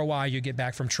known ROI you get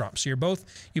back from Trump. So you both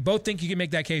think you can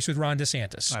make that case with Ron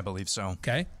DeSantis. I believe so.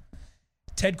 Okay.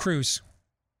 Ted Cruz.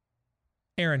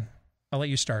 Aaron, I'll let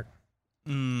you start.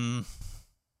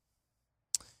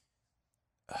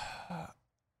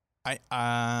 I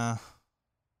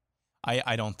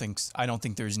don't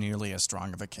think there's nearly as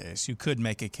strong of a case. You could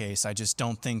make a case. I just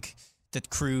don't think that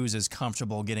Cruz is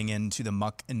comfortable getting into the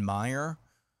muck and mire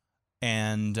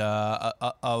and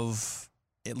of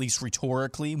at least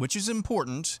rhetorically, which is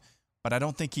important, but I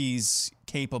don't think he's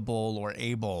capable or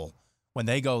able when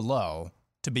they go low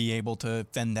to be able to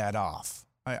fend that off.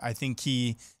 I think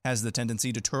he has the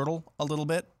tendency to turtle a little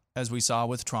bit, as we saw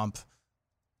with Trump.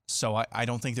 So I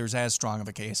don't think there's as strong of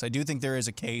a case. I do think there is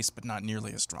a case, but not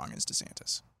nearly as strong as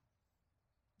DeSantis.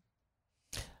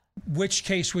 Which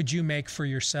case would you make for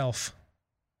yourself?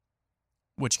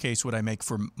 Which case would I make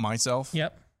for myself?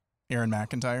 Yep. Aaron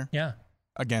McIntyre? Yeah.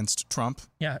 Against Trump?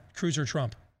 Yeah. Cruz or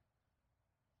Trump?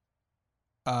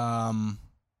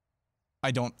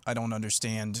 I don't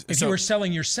understand. If you were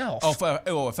selling yourself. If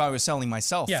I was selling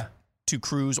myself to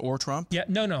Cruz or Trump? Yeah.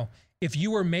 No. If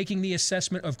you were making the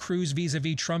assessment of Cruz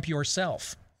vis-a-vis Trump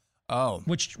yourself. Oh.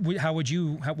 What would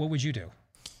you do?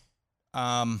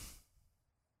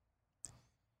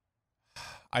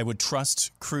 I would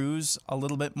trust Cruz a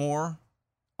little bit more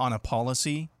on a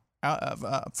policy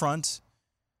front.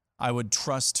 I would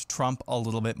trust Trump a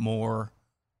little bit more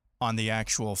on the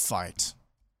actual fight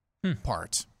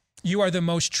part. You are the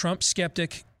most Trump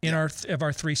skeptic in our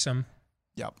threesome.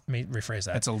 Yep. Let me rephrase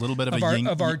that. It's a little bit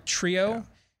of our trio. Yeah.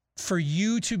 For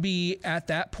you to be at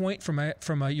that point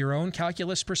from your own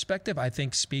calculus perspective, I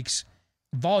think speaks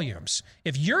volumes.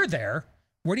 If you're there,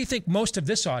 where do you think most of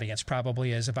this audience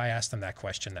probably is if I ask them that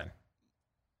question then?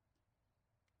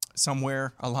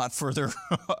 Somewhere a lot further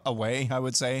away, I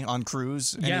would say, on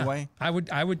Cruz anyway.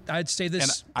 I'd say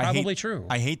this probably true.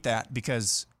 I hate that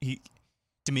because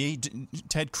to me,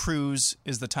 Ted Cruz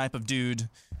is the type of dude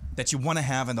that you want to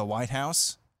have in the White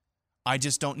House. I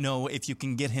just don't know if you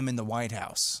can get him in the White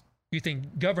House. You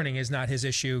think governing is not his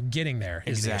issue, getting there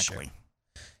is the issue.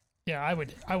 Yeah,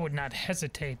 I would not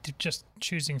hesitate to just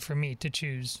choosing for me to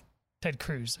choose Ted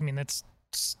Cruz. I mean, it's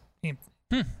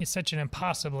such an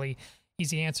impossibly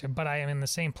easy answer, but I am in the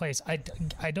same place. I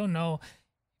don't know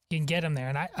if you can get him there,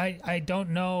 and I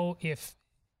don't know if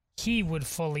he would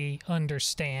fully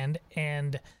understand,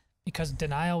 and because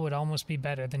denial would almost be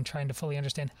better than trying to fully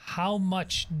understand how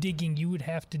much digging you would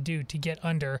have to do to get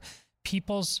under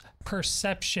people's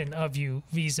perception of you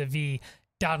vis-a-vis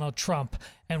Donald Trump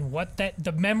and what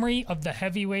the memory of the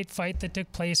heavyweight fight that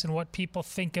took place and what people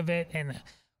think of it and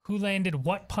who landed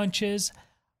what punches.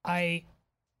 Getting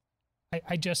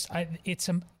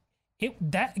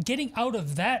out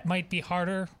of that might be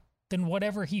harder than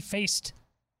whatever he faced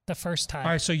the first time.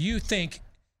 All right, so who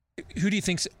do you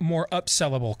think's more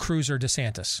upsellable, Cruz or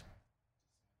DeSantis?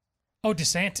 Oh,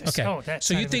 DeSantis. Okay. Oh, that's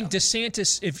so you think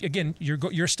DeSantis, if again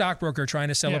you're a stockbroker trying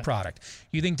to sell a product,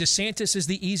 you think DeSantis is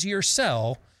the easier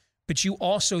sell, but you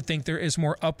also think there is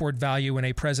more upward value in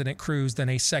a President Cruz than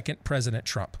a second President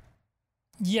Trump.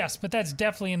 Yes, but that's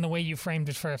definitely in the way you framed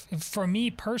it. For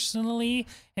me personally,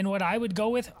 and what I would go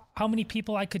with, how many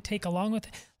people I could take along with.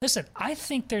 Listen, I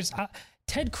think there's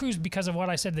Ted Cruz, because of what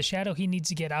I said, the shadow he needs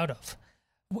to get out of.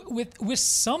 With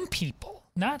some people,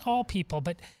 not all people,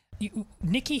 but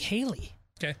Nikki Haley.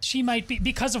 Okay. She might be,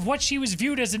 because of what she was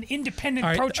viewed as an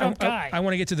independent pro-Trump guy. I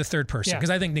want to get to the third person because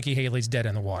I think Nikki Haley's dead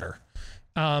in the water.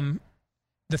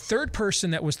 The third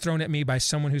person that was thrown at me by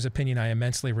someone whose opinion I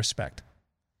immensely respect,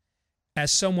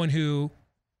 as someone who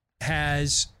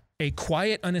has a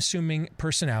quiet, unassuming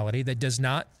personality that does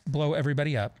not blow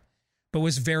everybody up, but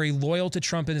was very loyal to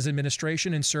Trump and his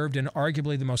administration and served in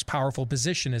arguably the most powerful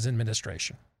position in his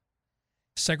administration.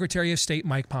 Secretary of State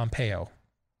Mike Pompeo.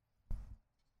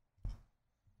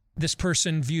 This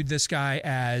person viewed this guy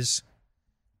as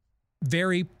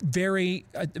very, very,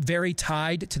 very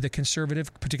tied to the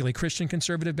conservative, particularly Christian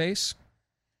conservative base,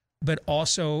 but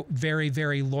also very,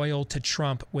 very loyal to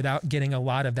Trump without getting a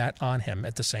lot of that on him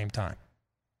at the same time.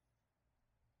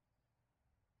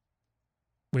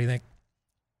 What do you think?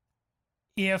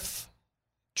 If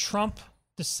Trump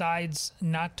decides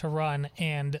not to run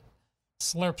and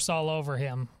slurps all over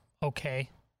him, okay,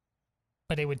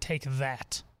 but it would take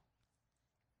that.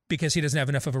 Because he doesn't have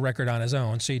enough of a record on his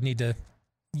own, so you'd need to...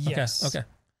 Yes. Okay.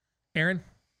 Aaron?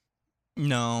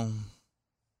 No.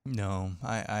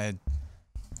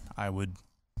 I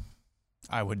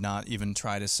would not even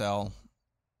try to sell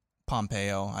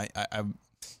Pompeo. I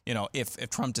if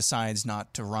Trump decides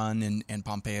not to run and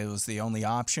Pompeo is the only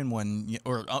option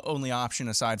or only option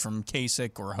aside from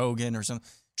Kasich or Hogan or something,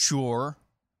 sure,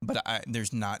 but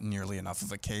there's not nearly enough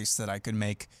of a case that I could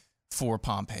make for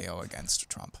Pompeo against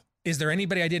Trump. Is there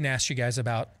anybody I didn't ask you guys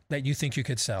about that you think you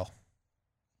could sell?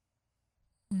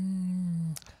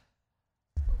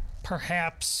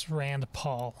 Perhaps Rand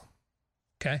Paul.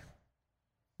 Okay.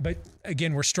 But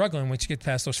again, we're struggling once you get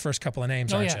past those first couple of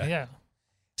names, aren't you? Yeah.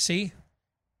 See?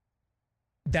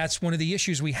 That's one of the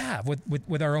issues we have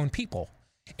with our own people.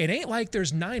 It ain't like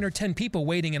there's 9 or 10 people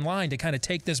waiting in line to kind of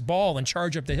take this ball and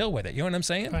charge up the hill with it. You know what I'm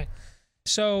saying? Right.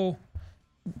 So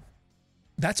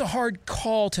that's a hard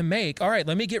call to make. All right,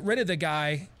 let me get rid of the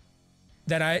guy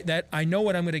that I know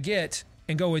what I'm going to get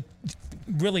and go with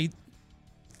really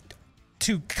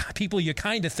two people you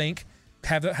kind of think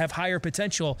have higher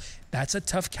potential. That's a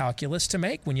tough calculus to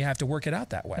make when you have to work it out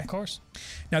that way. Of course.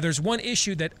 Now, there's one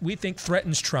issue that we think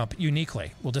threatens Trump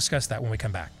uniquely. We'll discuss that when we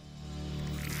come back.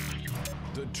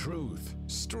 The truth,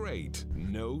 straight,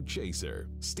 no chaser.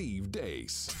 Steve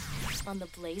Deace. On the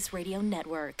Blaze Radio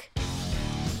Network.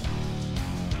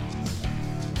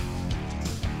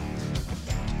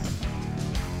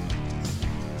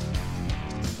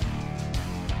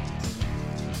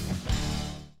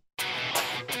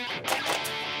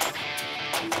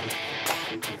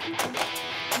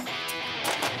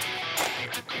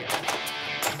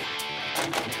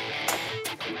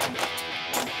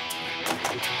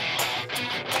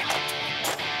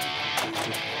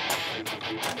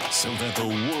 so that the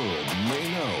world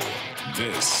may know.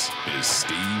 This is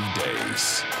Steve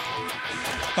Deace.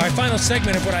 Our final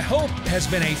segment of what I hope has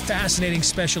been a fascinating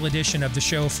special edition of the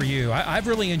show for you. I've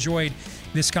really enjoyed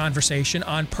this conversation.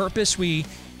 On purpose, we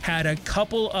had a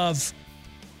couple of,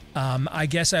 I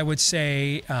guess I would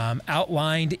say,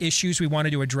 outlined issues we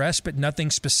wanted to address, but nothing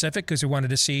specific because we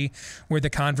wanted to see where the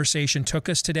conversation took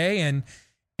us today.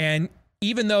 And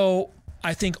even though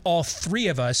I think all three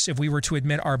of us, if we were to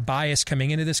admit our bias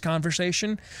coming into this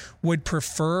conversation, would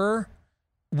prefer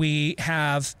we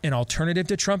have an alternative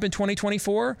to Trump in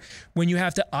 2024. When you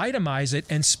have to itemize it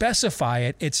and specify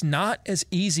it, it's not as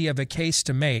easy of a case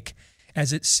to make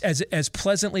as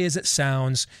pleasantly as it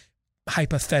sounds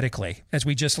hypothetically, as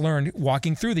we just learned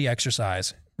walking through the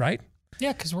exercise, right?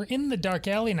 Yeah, because we're in the dark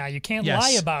alley now. You can't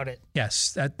lie about it.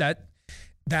 Yes,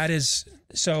 that is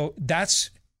so. That's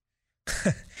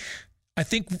I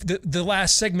think the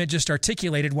last segment just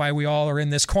articulated why we all are in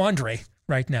this quandary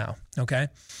right now. Okay.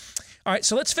 All right,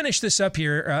 so let's finish this up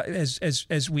here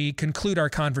as we conclude our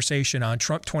conversation on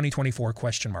Trump 2024 ?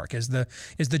 Is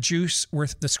the juice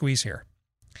worth the squeeze here?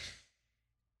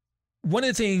 One of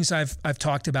the things I've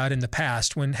talked about in the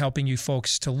past when helping you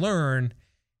folks to learn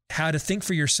how to think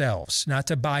for yourselves, not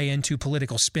to buy into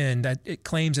political spin that it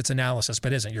claims it's analysis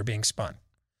but isn't. You're being spun.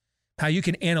 How you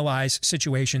can analyze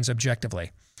situations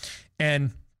objectively.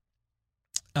 And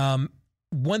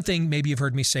one thing maybe you've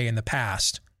heard me say in the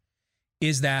past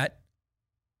is that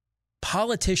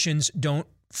politicians don't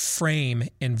frame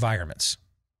environments.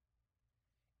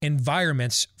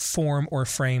 Environments form or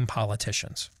frame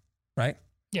politicians, right?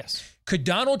 Yes. Could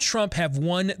Donald Trump have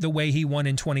won the way he won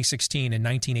in 2016 in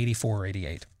 1984 or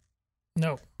 88?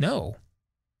 No.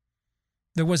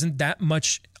 There wasn't that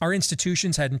much. Our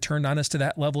institutions hadn't turned on us to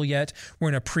that level yet. We're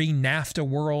in a pre-NAFTA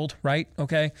world, right?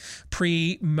 Okay.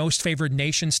 Pre-most favored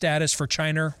nation status for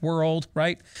China world,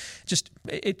 right? Just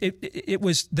it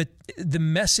was the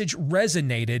message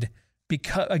resonated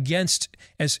because against,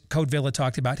 as Codevilla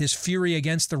talked about, his fury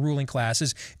against the ruling class,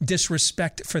 his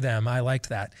disrespect for them. I liked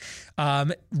that.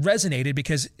 Resonated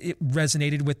because it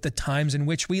resonated with the times in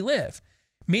which we live,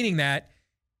 meaning that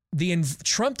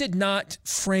Trump did not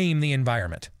frame the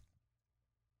environment.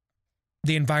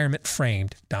 The environment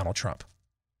framed Donald Trump.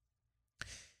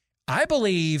 I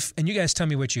believe, and you guys tell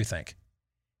me what you think.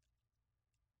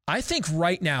 I think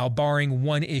right now, barring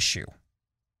one issue,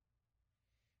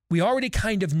 we already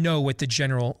kind of know what the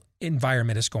general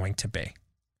environment is going to be.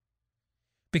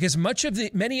 Because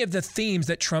many of the themes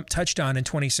that Trump touched on in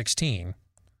 2016,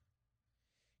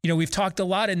 we've talked a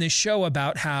lot in this show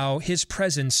about how his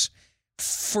presence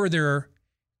further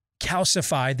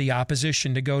calcified the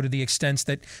opposition to go to the extents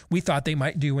that we thought they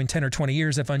might do in 10 or 20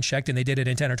 years if unchecked, and they did it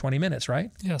in 10 or 20 minutes, right?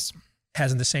 Yes.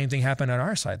 Hasn't the same thing happened on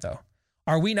our side, though?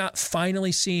 Are we not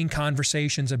finally seeing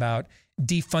conversations about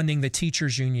defunding the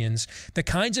teachers' unions, the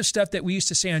kinds of stuff that we used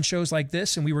to say on shows like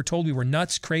this, and we were told we were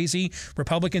nuts, crazy,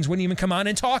 Republicans wouldn't even come on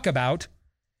and talk about?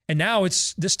 And now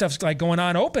this stuff's like going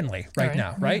on openly right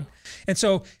now, right? Yeah. And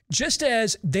so just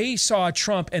as they saw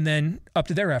Trump and then up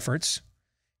to their efforts,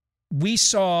 we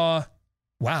saw,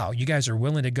 wow, you guys are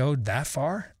willing to go that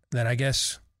far? Then I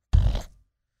guess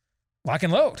lock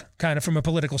and load, kind of from a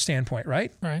political standpoint,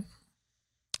 right? Right.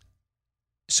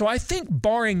 So I think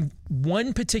barring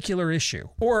one particular issue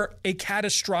or a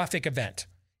catastrophic event,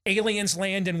 aliens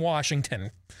land in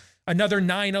Washington, another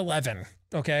 9/11,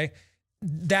 okay,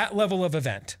 that level of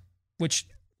event, which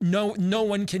no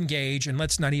one can gauge, and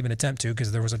let's not even attempt to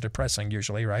because there was a depressing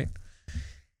usually, right?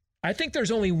 I think there's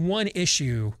only one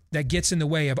issue that gets in the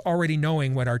way of already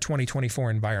knowing what our 2024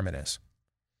 environment is.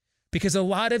 Because a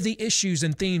lot of the issues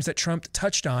and themes that Trump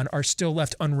touched on are still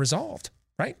left unresolved,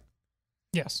 right?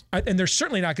 Yes. And they're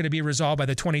certainly not going to be resolved by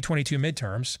the 2022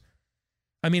 midterms.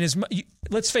 I mean,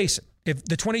 let's face it, if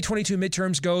the 2022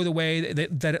 midterms go the way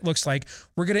that it looks like,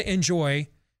 we're going to enjoy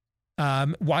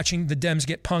watching the Dems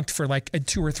get punked for like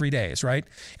 2 or 3 days, right?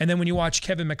 And then when you watch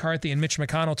Kevin McCarthy and Mitch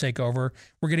McConnell take over,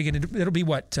 we're going to get into, it'll be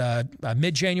what,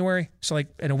 mid-January? So like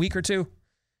in a week or two,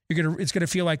 it's going to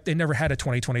feel like they never had a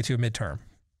 2022 midterm.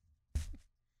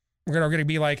 We're going to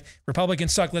be like,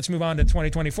 Republicans suck, let's move on to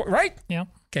 2024, right? Yeah.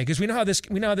 Okay, because we know how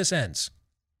this ends.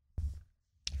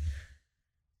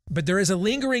 But there is a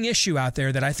lingering issue out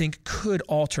there that I think could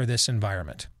alter this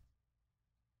environment.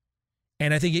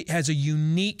 And I think it has a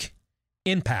unique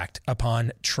impact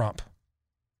upon Trump.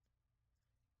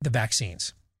 The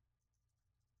vaccines.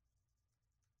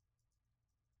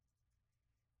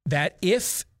 That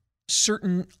if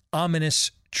certain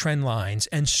ominous trend lines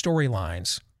and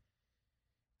storylines,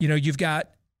 you've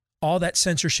got all that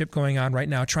censorship going on right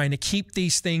now, trying to keep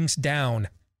these things down,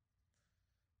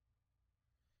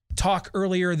 talk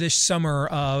earlier this summer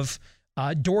of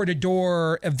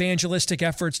door-to-door evangelistic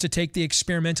efforts to take the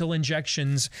experimental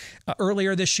injections.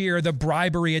 Earlier this year, the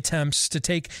bribery attempts to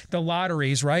take the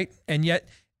lotteries, right? And yet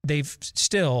they've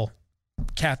still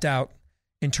capped out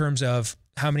in terms of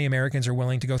how many Americans are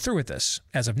willing to go through with this,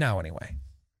 as of now anyway.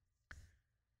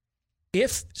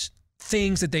 If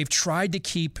things that they've tried to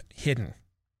keep hidden,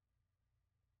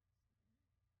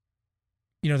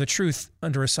 the truth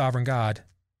under a sovereign God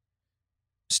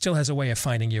still has a way of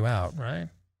finding you out, right?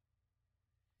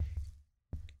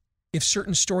 If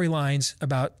certain storylines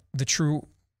about the true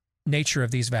nature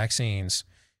of these vaccines,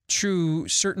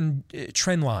 certain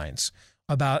trend lines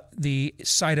about the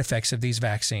side effects of these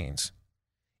vaccines,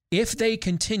 if they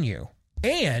continue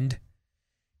and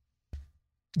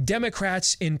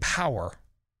Democrats in power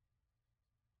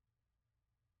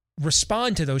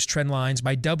respond to those trend lines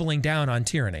by doubling down on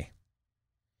tyranny,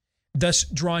 thus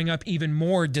drawing up even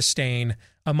more disdain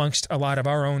amongst a lot of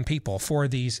our own people for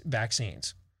these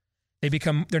vaccines.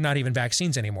 They're not even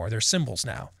vaccines anymore. They're symbols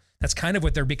now. That's kind of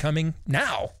what they're becoming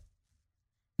now,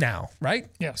 right?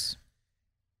 Yes.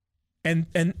 And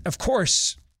of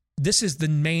course, this is the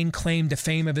main claim to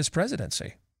fame of his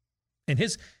presidency. And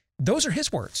those are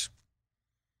his words.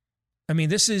 I mean,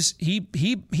 this is, he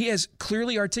has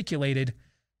clearly articulated,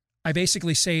 I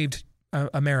basically saved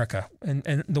America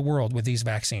and the world with these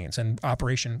vaccines and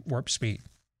Operation Warp Speed.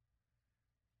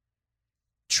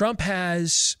 Trump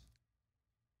has,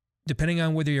 depending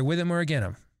on whether you're with him or against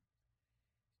him,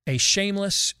 a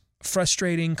shameless,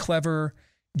 frustrating, clever,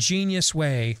 genius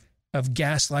way of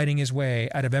gaslighting his way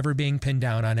out of ever being pinned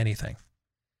down on anything.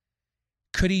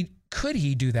 Could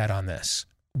he do that on this?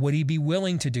 Would he be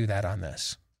willing to do that on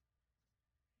this?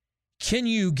 Can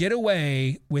you get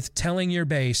away with telling your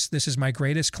base, this is my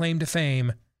greatest claim to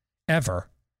fame ever,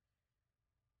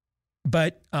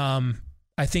 but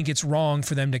I think it's wrong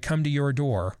for them to come to your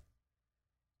door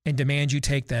and demand you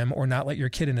take them or not let your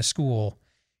kid in a school?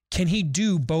 Can he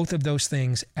do both of those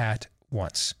things at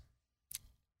once?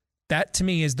 That, to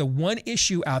me, is the one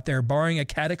issue out there, barring a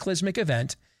cataclysmic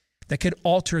event, that could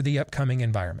alter the upcoming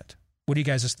environment. What are you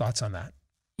guys' thoughts on that?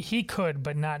 He could,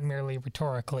 but not merely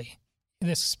rhetorically.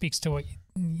 This speaks to what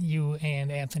you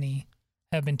and Anthony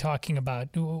have been talking about.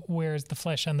 Where's the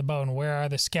flesh on the bone? Where are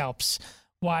the scalps?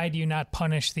 Why do you not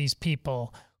punish these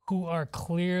people who are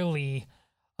clearly,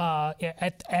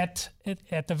 at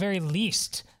the very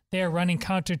least, they're running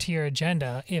counter to your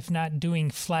agenda, if not doing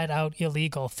flat-out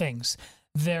illegal things?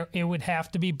 It would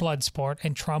have to be blood sport,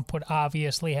 and Trump would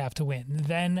obviously have to win.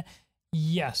 Then,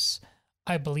 yes,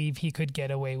 I believe he could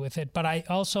get away with it. But I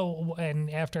also, and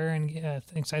after Aaron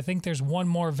thinks, I think there's one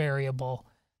more variable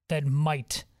that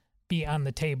might be on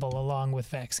the table along with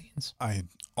vaccines. I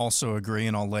also agree,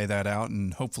 and I'll lay that out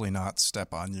and hopefully not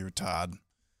step on you, Todd.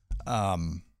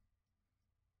 I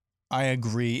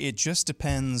agree. It just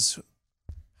depends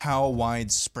how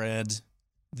widespread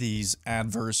these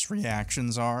adverse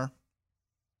reactions are.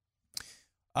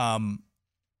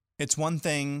 It's one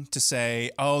thing to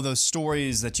say, oh, those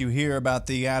stories that you hear about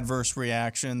the adverse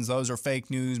reactions, those are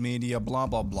fake news media, blah,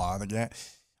 blah, blah,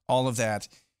 all of that.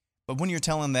 But when you're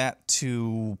telling that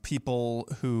to people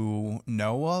who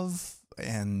know of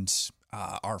and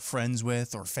are friends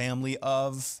with or family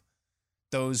of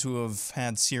those who have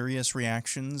had serious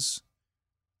reactions,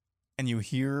 and you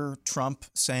hear Trump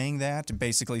saying that,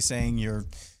 basically saying your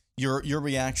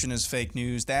reaction is fake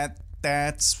news,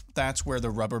 that's where the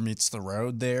rubber meets the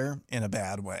road there in a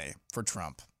bad way for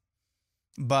Trump.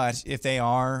 But if they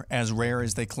are as rare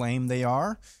as they claim they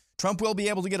are, Trump will be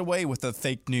able to get away with the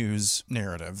fake news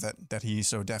narrative that he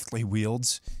so deftly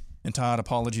wields. And Todd,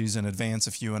 apologies in advance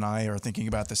if you and I are thinking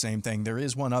about the same thing. There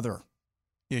is one other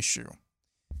issue.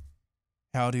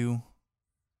 How do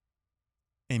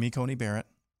Amy Coney Barrett,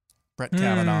 Brett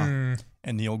Kavanaugh,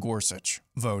 and Neil Gorsuch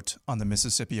vote on the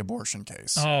Mississippi abortion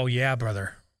case? Oh, yeah,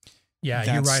 brother. Yeah,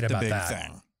 That's you're right about the big that.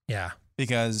 thing. Yeah.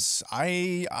 Because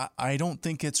I don't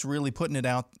think it's really putting it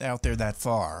out there that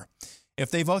far. If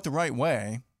they vote the right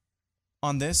way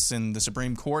on this and the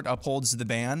Supreme Court upholds the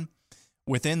ban,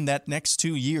 within that next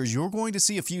 2 years, you're going to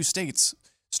see a few states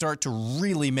start to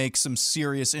really make some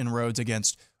serious inroads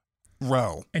against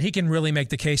Roe. And he can really make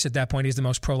the case at that point he's the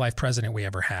most pro-life president we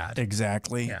ever had.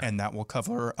 Exactly. Yeah. And that will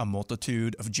cover a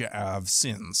multitude of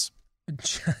sins.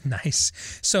 Nice.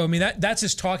 So, I mean, that's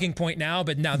his talking point now,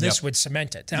 but now this would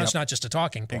cement it. Now it's not just a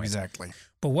talking point. Exactly.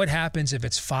 But what happens if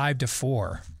it's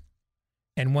 5-4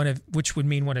 and which would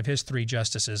mean one of his 3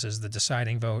 justices is the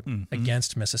deciding vote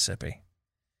against Mississippi?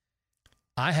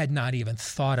 I had not even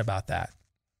thought about that.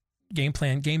 Game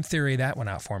theory, that went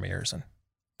out for me, Erson.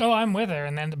 Oh, I'm with her.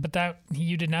 But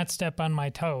you did not step on my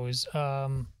toes.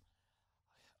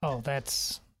 Oh,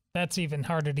 that's even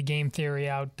harder to game theory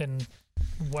out than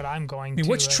what I'm going to.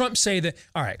 What's Trump say that?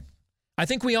 All right, I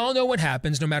think we all know what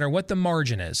happens, no matter what the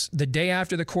margin is. The day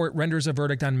after the court renders a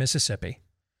verdict on Mississippi,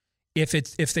 if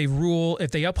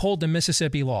they uphold the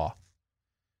Mississippi law,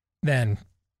 then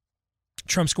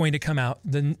Trump's going to come out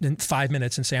in 5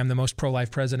 minutes and say, I'm the most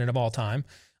pro-life president of all time.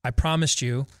 I promised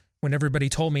you, when everybody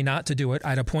told me not to do it,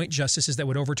 I'd appoint justices that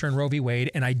would overturn Roe v.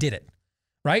 Wade, and I did it,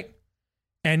 right?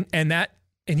 And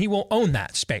he will own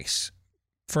that space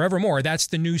forevermore. That's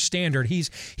the new standard. He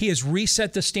has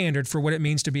reset the standard for what it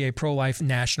means to be a pro-life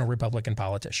national Republican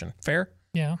politician. Fair?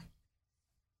 Yeah.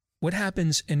 What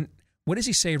happens, and what does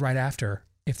he say right after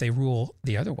if they rule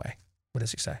the other way? What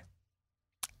does he say?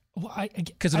 Well,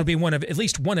 because it'll be at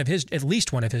least one of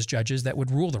his judges that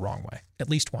would rule the wrong way. At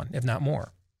least one, if not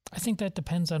more. I think that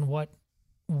depends on what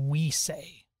we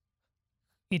say.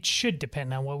 It should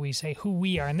depend on what we say, who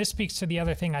we are. And this speaks to the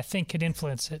other thing I think could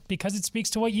influence it, because it speaks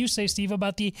to what you say, Steve,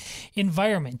 about the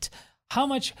environment. How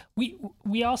much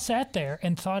we all sat there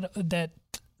and thought that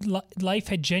life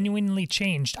had genuinely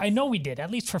changed. I know we did,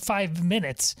 at least for 5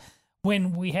 minutes,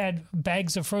 when we had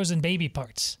bags of frozen baby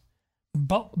parts.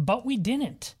 But we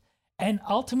didn't. And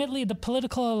ultimately, the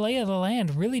political lay of the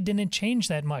land really didn't change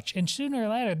that much. And sooner or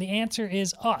later, the answer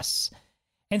is us.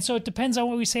 And so it depends on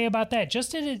what we say about that.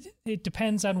 Just as it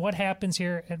depends on what happens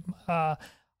here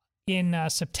in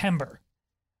September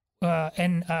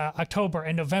and October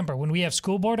and November when we have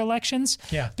school board elections.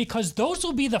 Yeah. Because those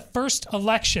will be the first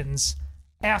elections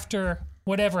after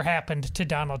whatever happened to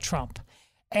Donald Trump.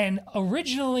 And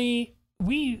originally,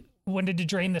 we wanted to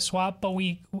drain the swamp, but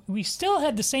we still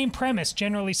had the same premise,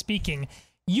 generally speaking.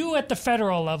 You at the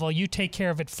federal level, you take care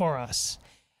of it for us.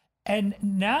 And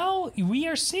now we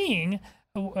are seeing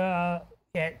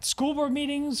at school board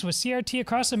meetings with CRT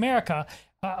across America,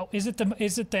 is it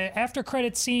the after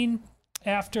credit scene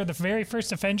after the very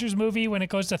first Avengers movie when it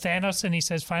goes to Thanos and he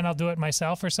says, "Fine, I'll do it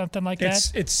myself," or something like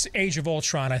that? It's Age of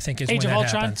Ultron, I think, is Age when of that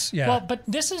Ultron happens. Yeah. Well, but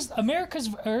this is America's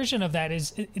version of that.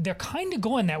 Is they're kind of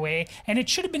going that way, and it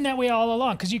should have been that way all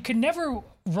along, because you can never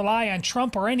rely on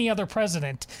Trump or any other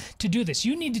president to do this.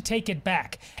 You need to take it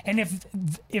back. And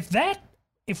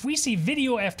if we see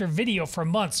video after video for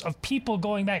months of people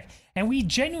going back, and we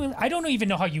genuinely, I don't even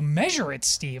know how you measure it,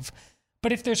 Steve,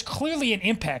 but if there's clearly an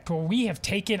impact where we have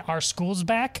taken our schools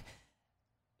back,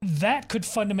 that could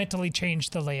fundamentally change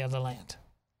the lay of the land.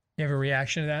 You have a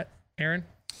reaction to that, Aaron?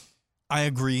 I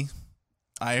agree.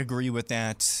 I agree with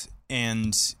that.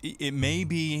 And it may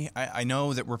be, I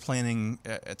know that we're planning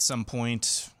at some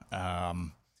point,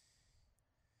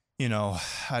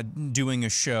 doing a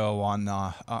show on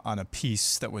a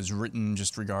piece that was written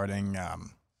just regarding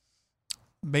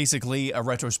basically a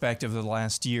retrospective of the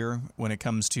last year when it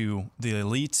comes to the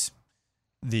elite,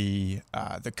 the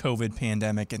COVID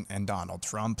pandemic, and Donald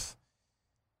Trump.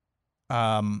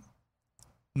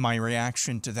 My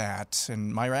reaction to that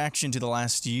and my reaction to the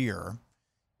last year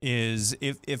is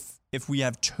if we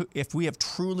have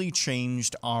truly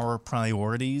changed our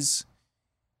priorities,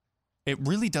 it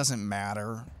really doesn't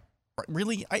matter.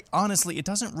 Really, honestly, it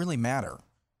doesn't really matter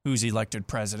who's elected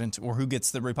president or who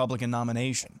gets the Republican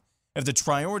nomination. If the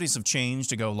priorities have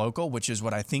changed to go local, which is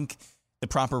what I think the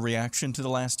proper reaction to the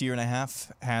last year and a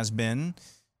half has been,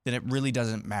 then it really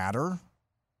doesn't matter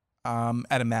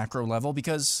at a macro level,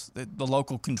 because the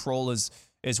local control is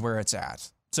where it's at.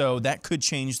 So that could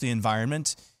change the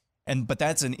environment, but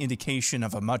that's an indication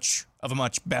of a much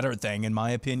better thing, in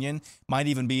my opinion. Might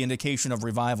even be indication of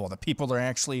revival, that people are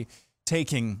actually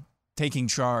taking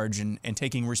charge and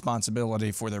taking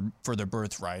responsibility for their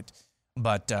birthright.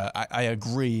 But I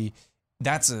agree.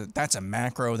 That's a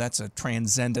macro. That's a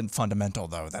transcendent fundamental,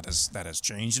 though, that has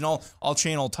changed. And I'll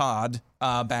channel Todd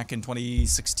back in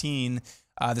 2016.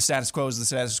 The status quo is the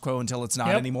status quo until it's not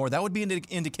anymore. That would be an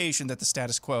indication that the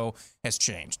status quo has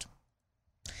changed.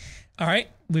 All right,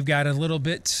 we've got a little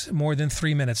bit more than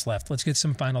 3 minutes left. Let's get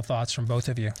some final thoughts from both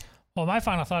of you. Well, my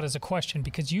final thought is a question,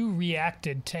 because you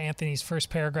reacted to Anthony's first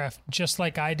paragraph just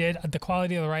like I did, the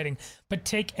quality of the writing, but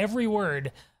take every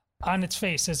word on its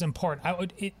face as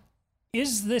important.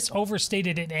 Is this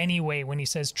overstated in any way when he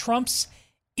says Trump's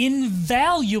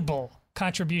invaluable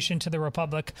contribution to the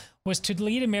Republic was to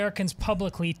lead Americans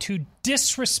publicly to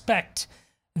disrespect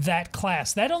that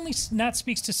class? That only not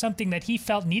speaks to something that he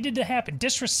felt needed to happen.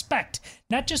 Disrespect,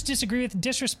 not just disagree with,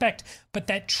 disrespect, but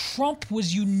that Trump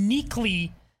was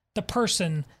uniquely the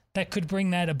person that could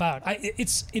bring that about.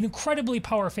 It's an incredibly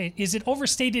powerful. Is it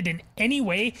overstated in any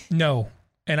way? No.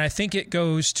 And I think it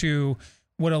goes to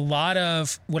what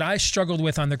I struggled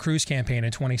with on the Cruz campaign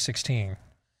in 2016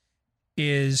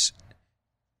 is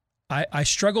I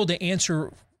struggled to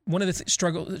answer one of the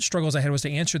struggles I had was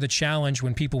to answer the challenge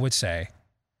when people would say,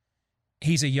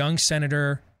 he's a young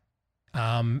senator,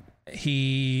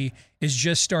 he is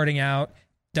just starting out,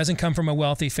 doesn't come from a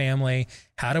wealthy family.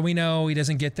 How do we know he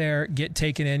doesn't get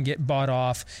taken in, get bought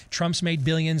off? Trump's made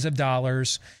billions of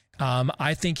dollars.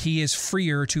 I think he is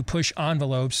freer to push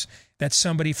envelopes that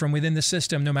somebody from within the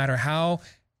system, no matter how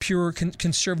pure,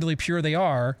 conservatively pure they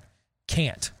are,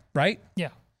 can't, right? Yeah.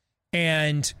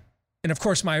 And of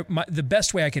course, the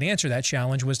best way I could answer that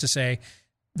challenge was to say,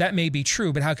 that may be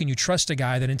true, but how can you trust a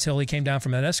guy that until he came down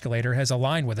from that escalator has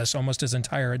aligned with us almost his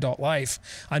entire adult life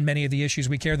on many of the issues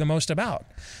we care the most about,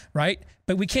 right?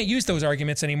 But we can't use those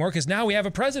arguments anymore because now we have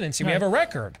a presidency, we have a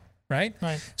record, right?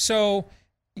 Right. So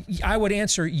I would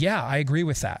answer, yeah, I agree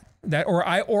with that.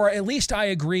 Or at least I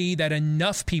agree that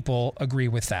enough people agree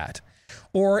with that.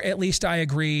 Or at least I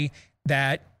agree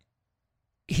that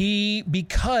he,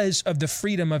 because of the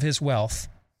freedom of his wealth,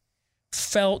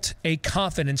 felt a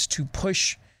confidence to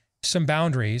push some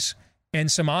boundaries and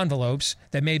some envelopes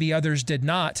that maybe others did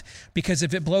not, because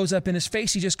if it blows up in his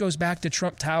face, he just goes back to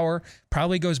Trump Tower,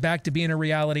 probably goes back to being a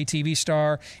reality TV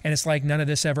star, and it's like none of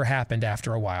this ever happened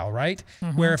after a while, right?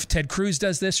 Mm-hmm. Where if Ted Cruz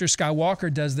does this or Scott Walker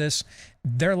does this,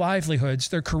 their livelihoods,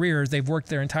 their careers, they've worked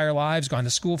their entire lives, gone to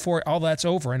school for it, all that's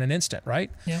over in an instant,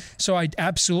 right? Yeah. So I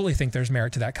absolutely think there's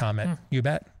merit to that comment. You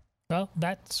bet. Well,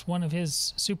 that's one of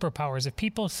his superpowers. If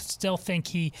people still think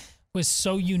he was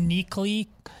so uniquely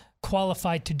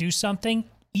qualified to do something,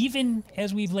 even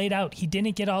as we've laid out, he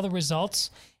didn't get all the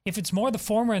results. If it's more the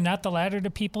former and not the latter to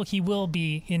people, he will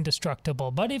be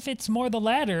indestructible. But if it's more the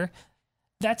latter,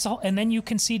 that's all. And then you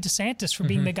can see DeSantis for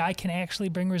being the guy can actually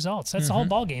bring results. That's the whole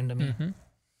ballgame to me.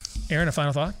 Aaron, a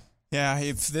final thought? Yeah,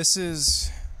 if this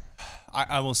is,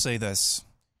 I will say this.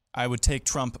 I would take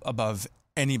Trump above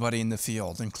anybody in the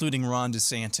field, including Ron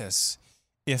DeSantis,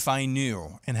 if I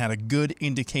knew and had a good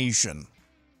indication,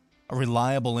 a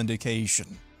reliable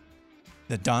indication,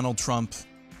 that Donald Trump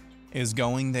is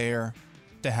going there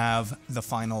to have the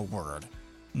final word,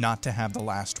 not to have the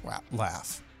last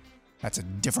laugh. That's a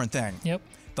different thing. Yep.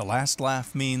 The last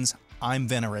laugh means I'm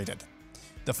venerated.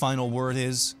 The final word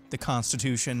is the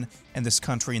Constitution and this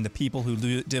country and the people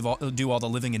who do all the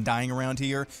living and dying around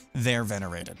here, they're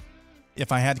venerated.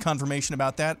 If I had confirmation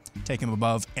about that, take him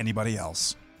above anybody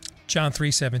else. John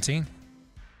 3:17.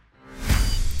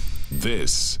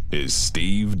 This is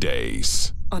Steve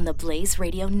Deace on the Blaze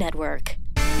Radio Network.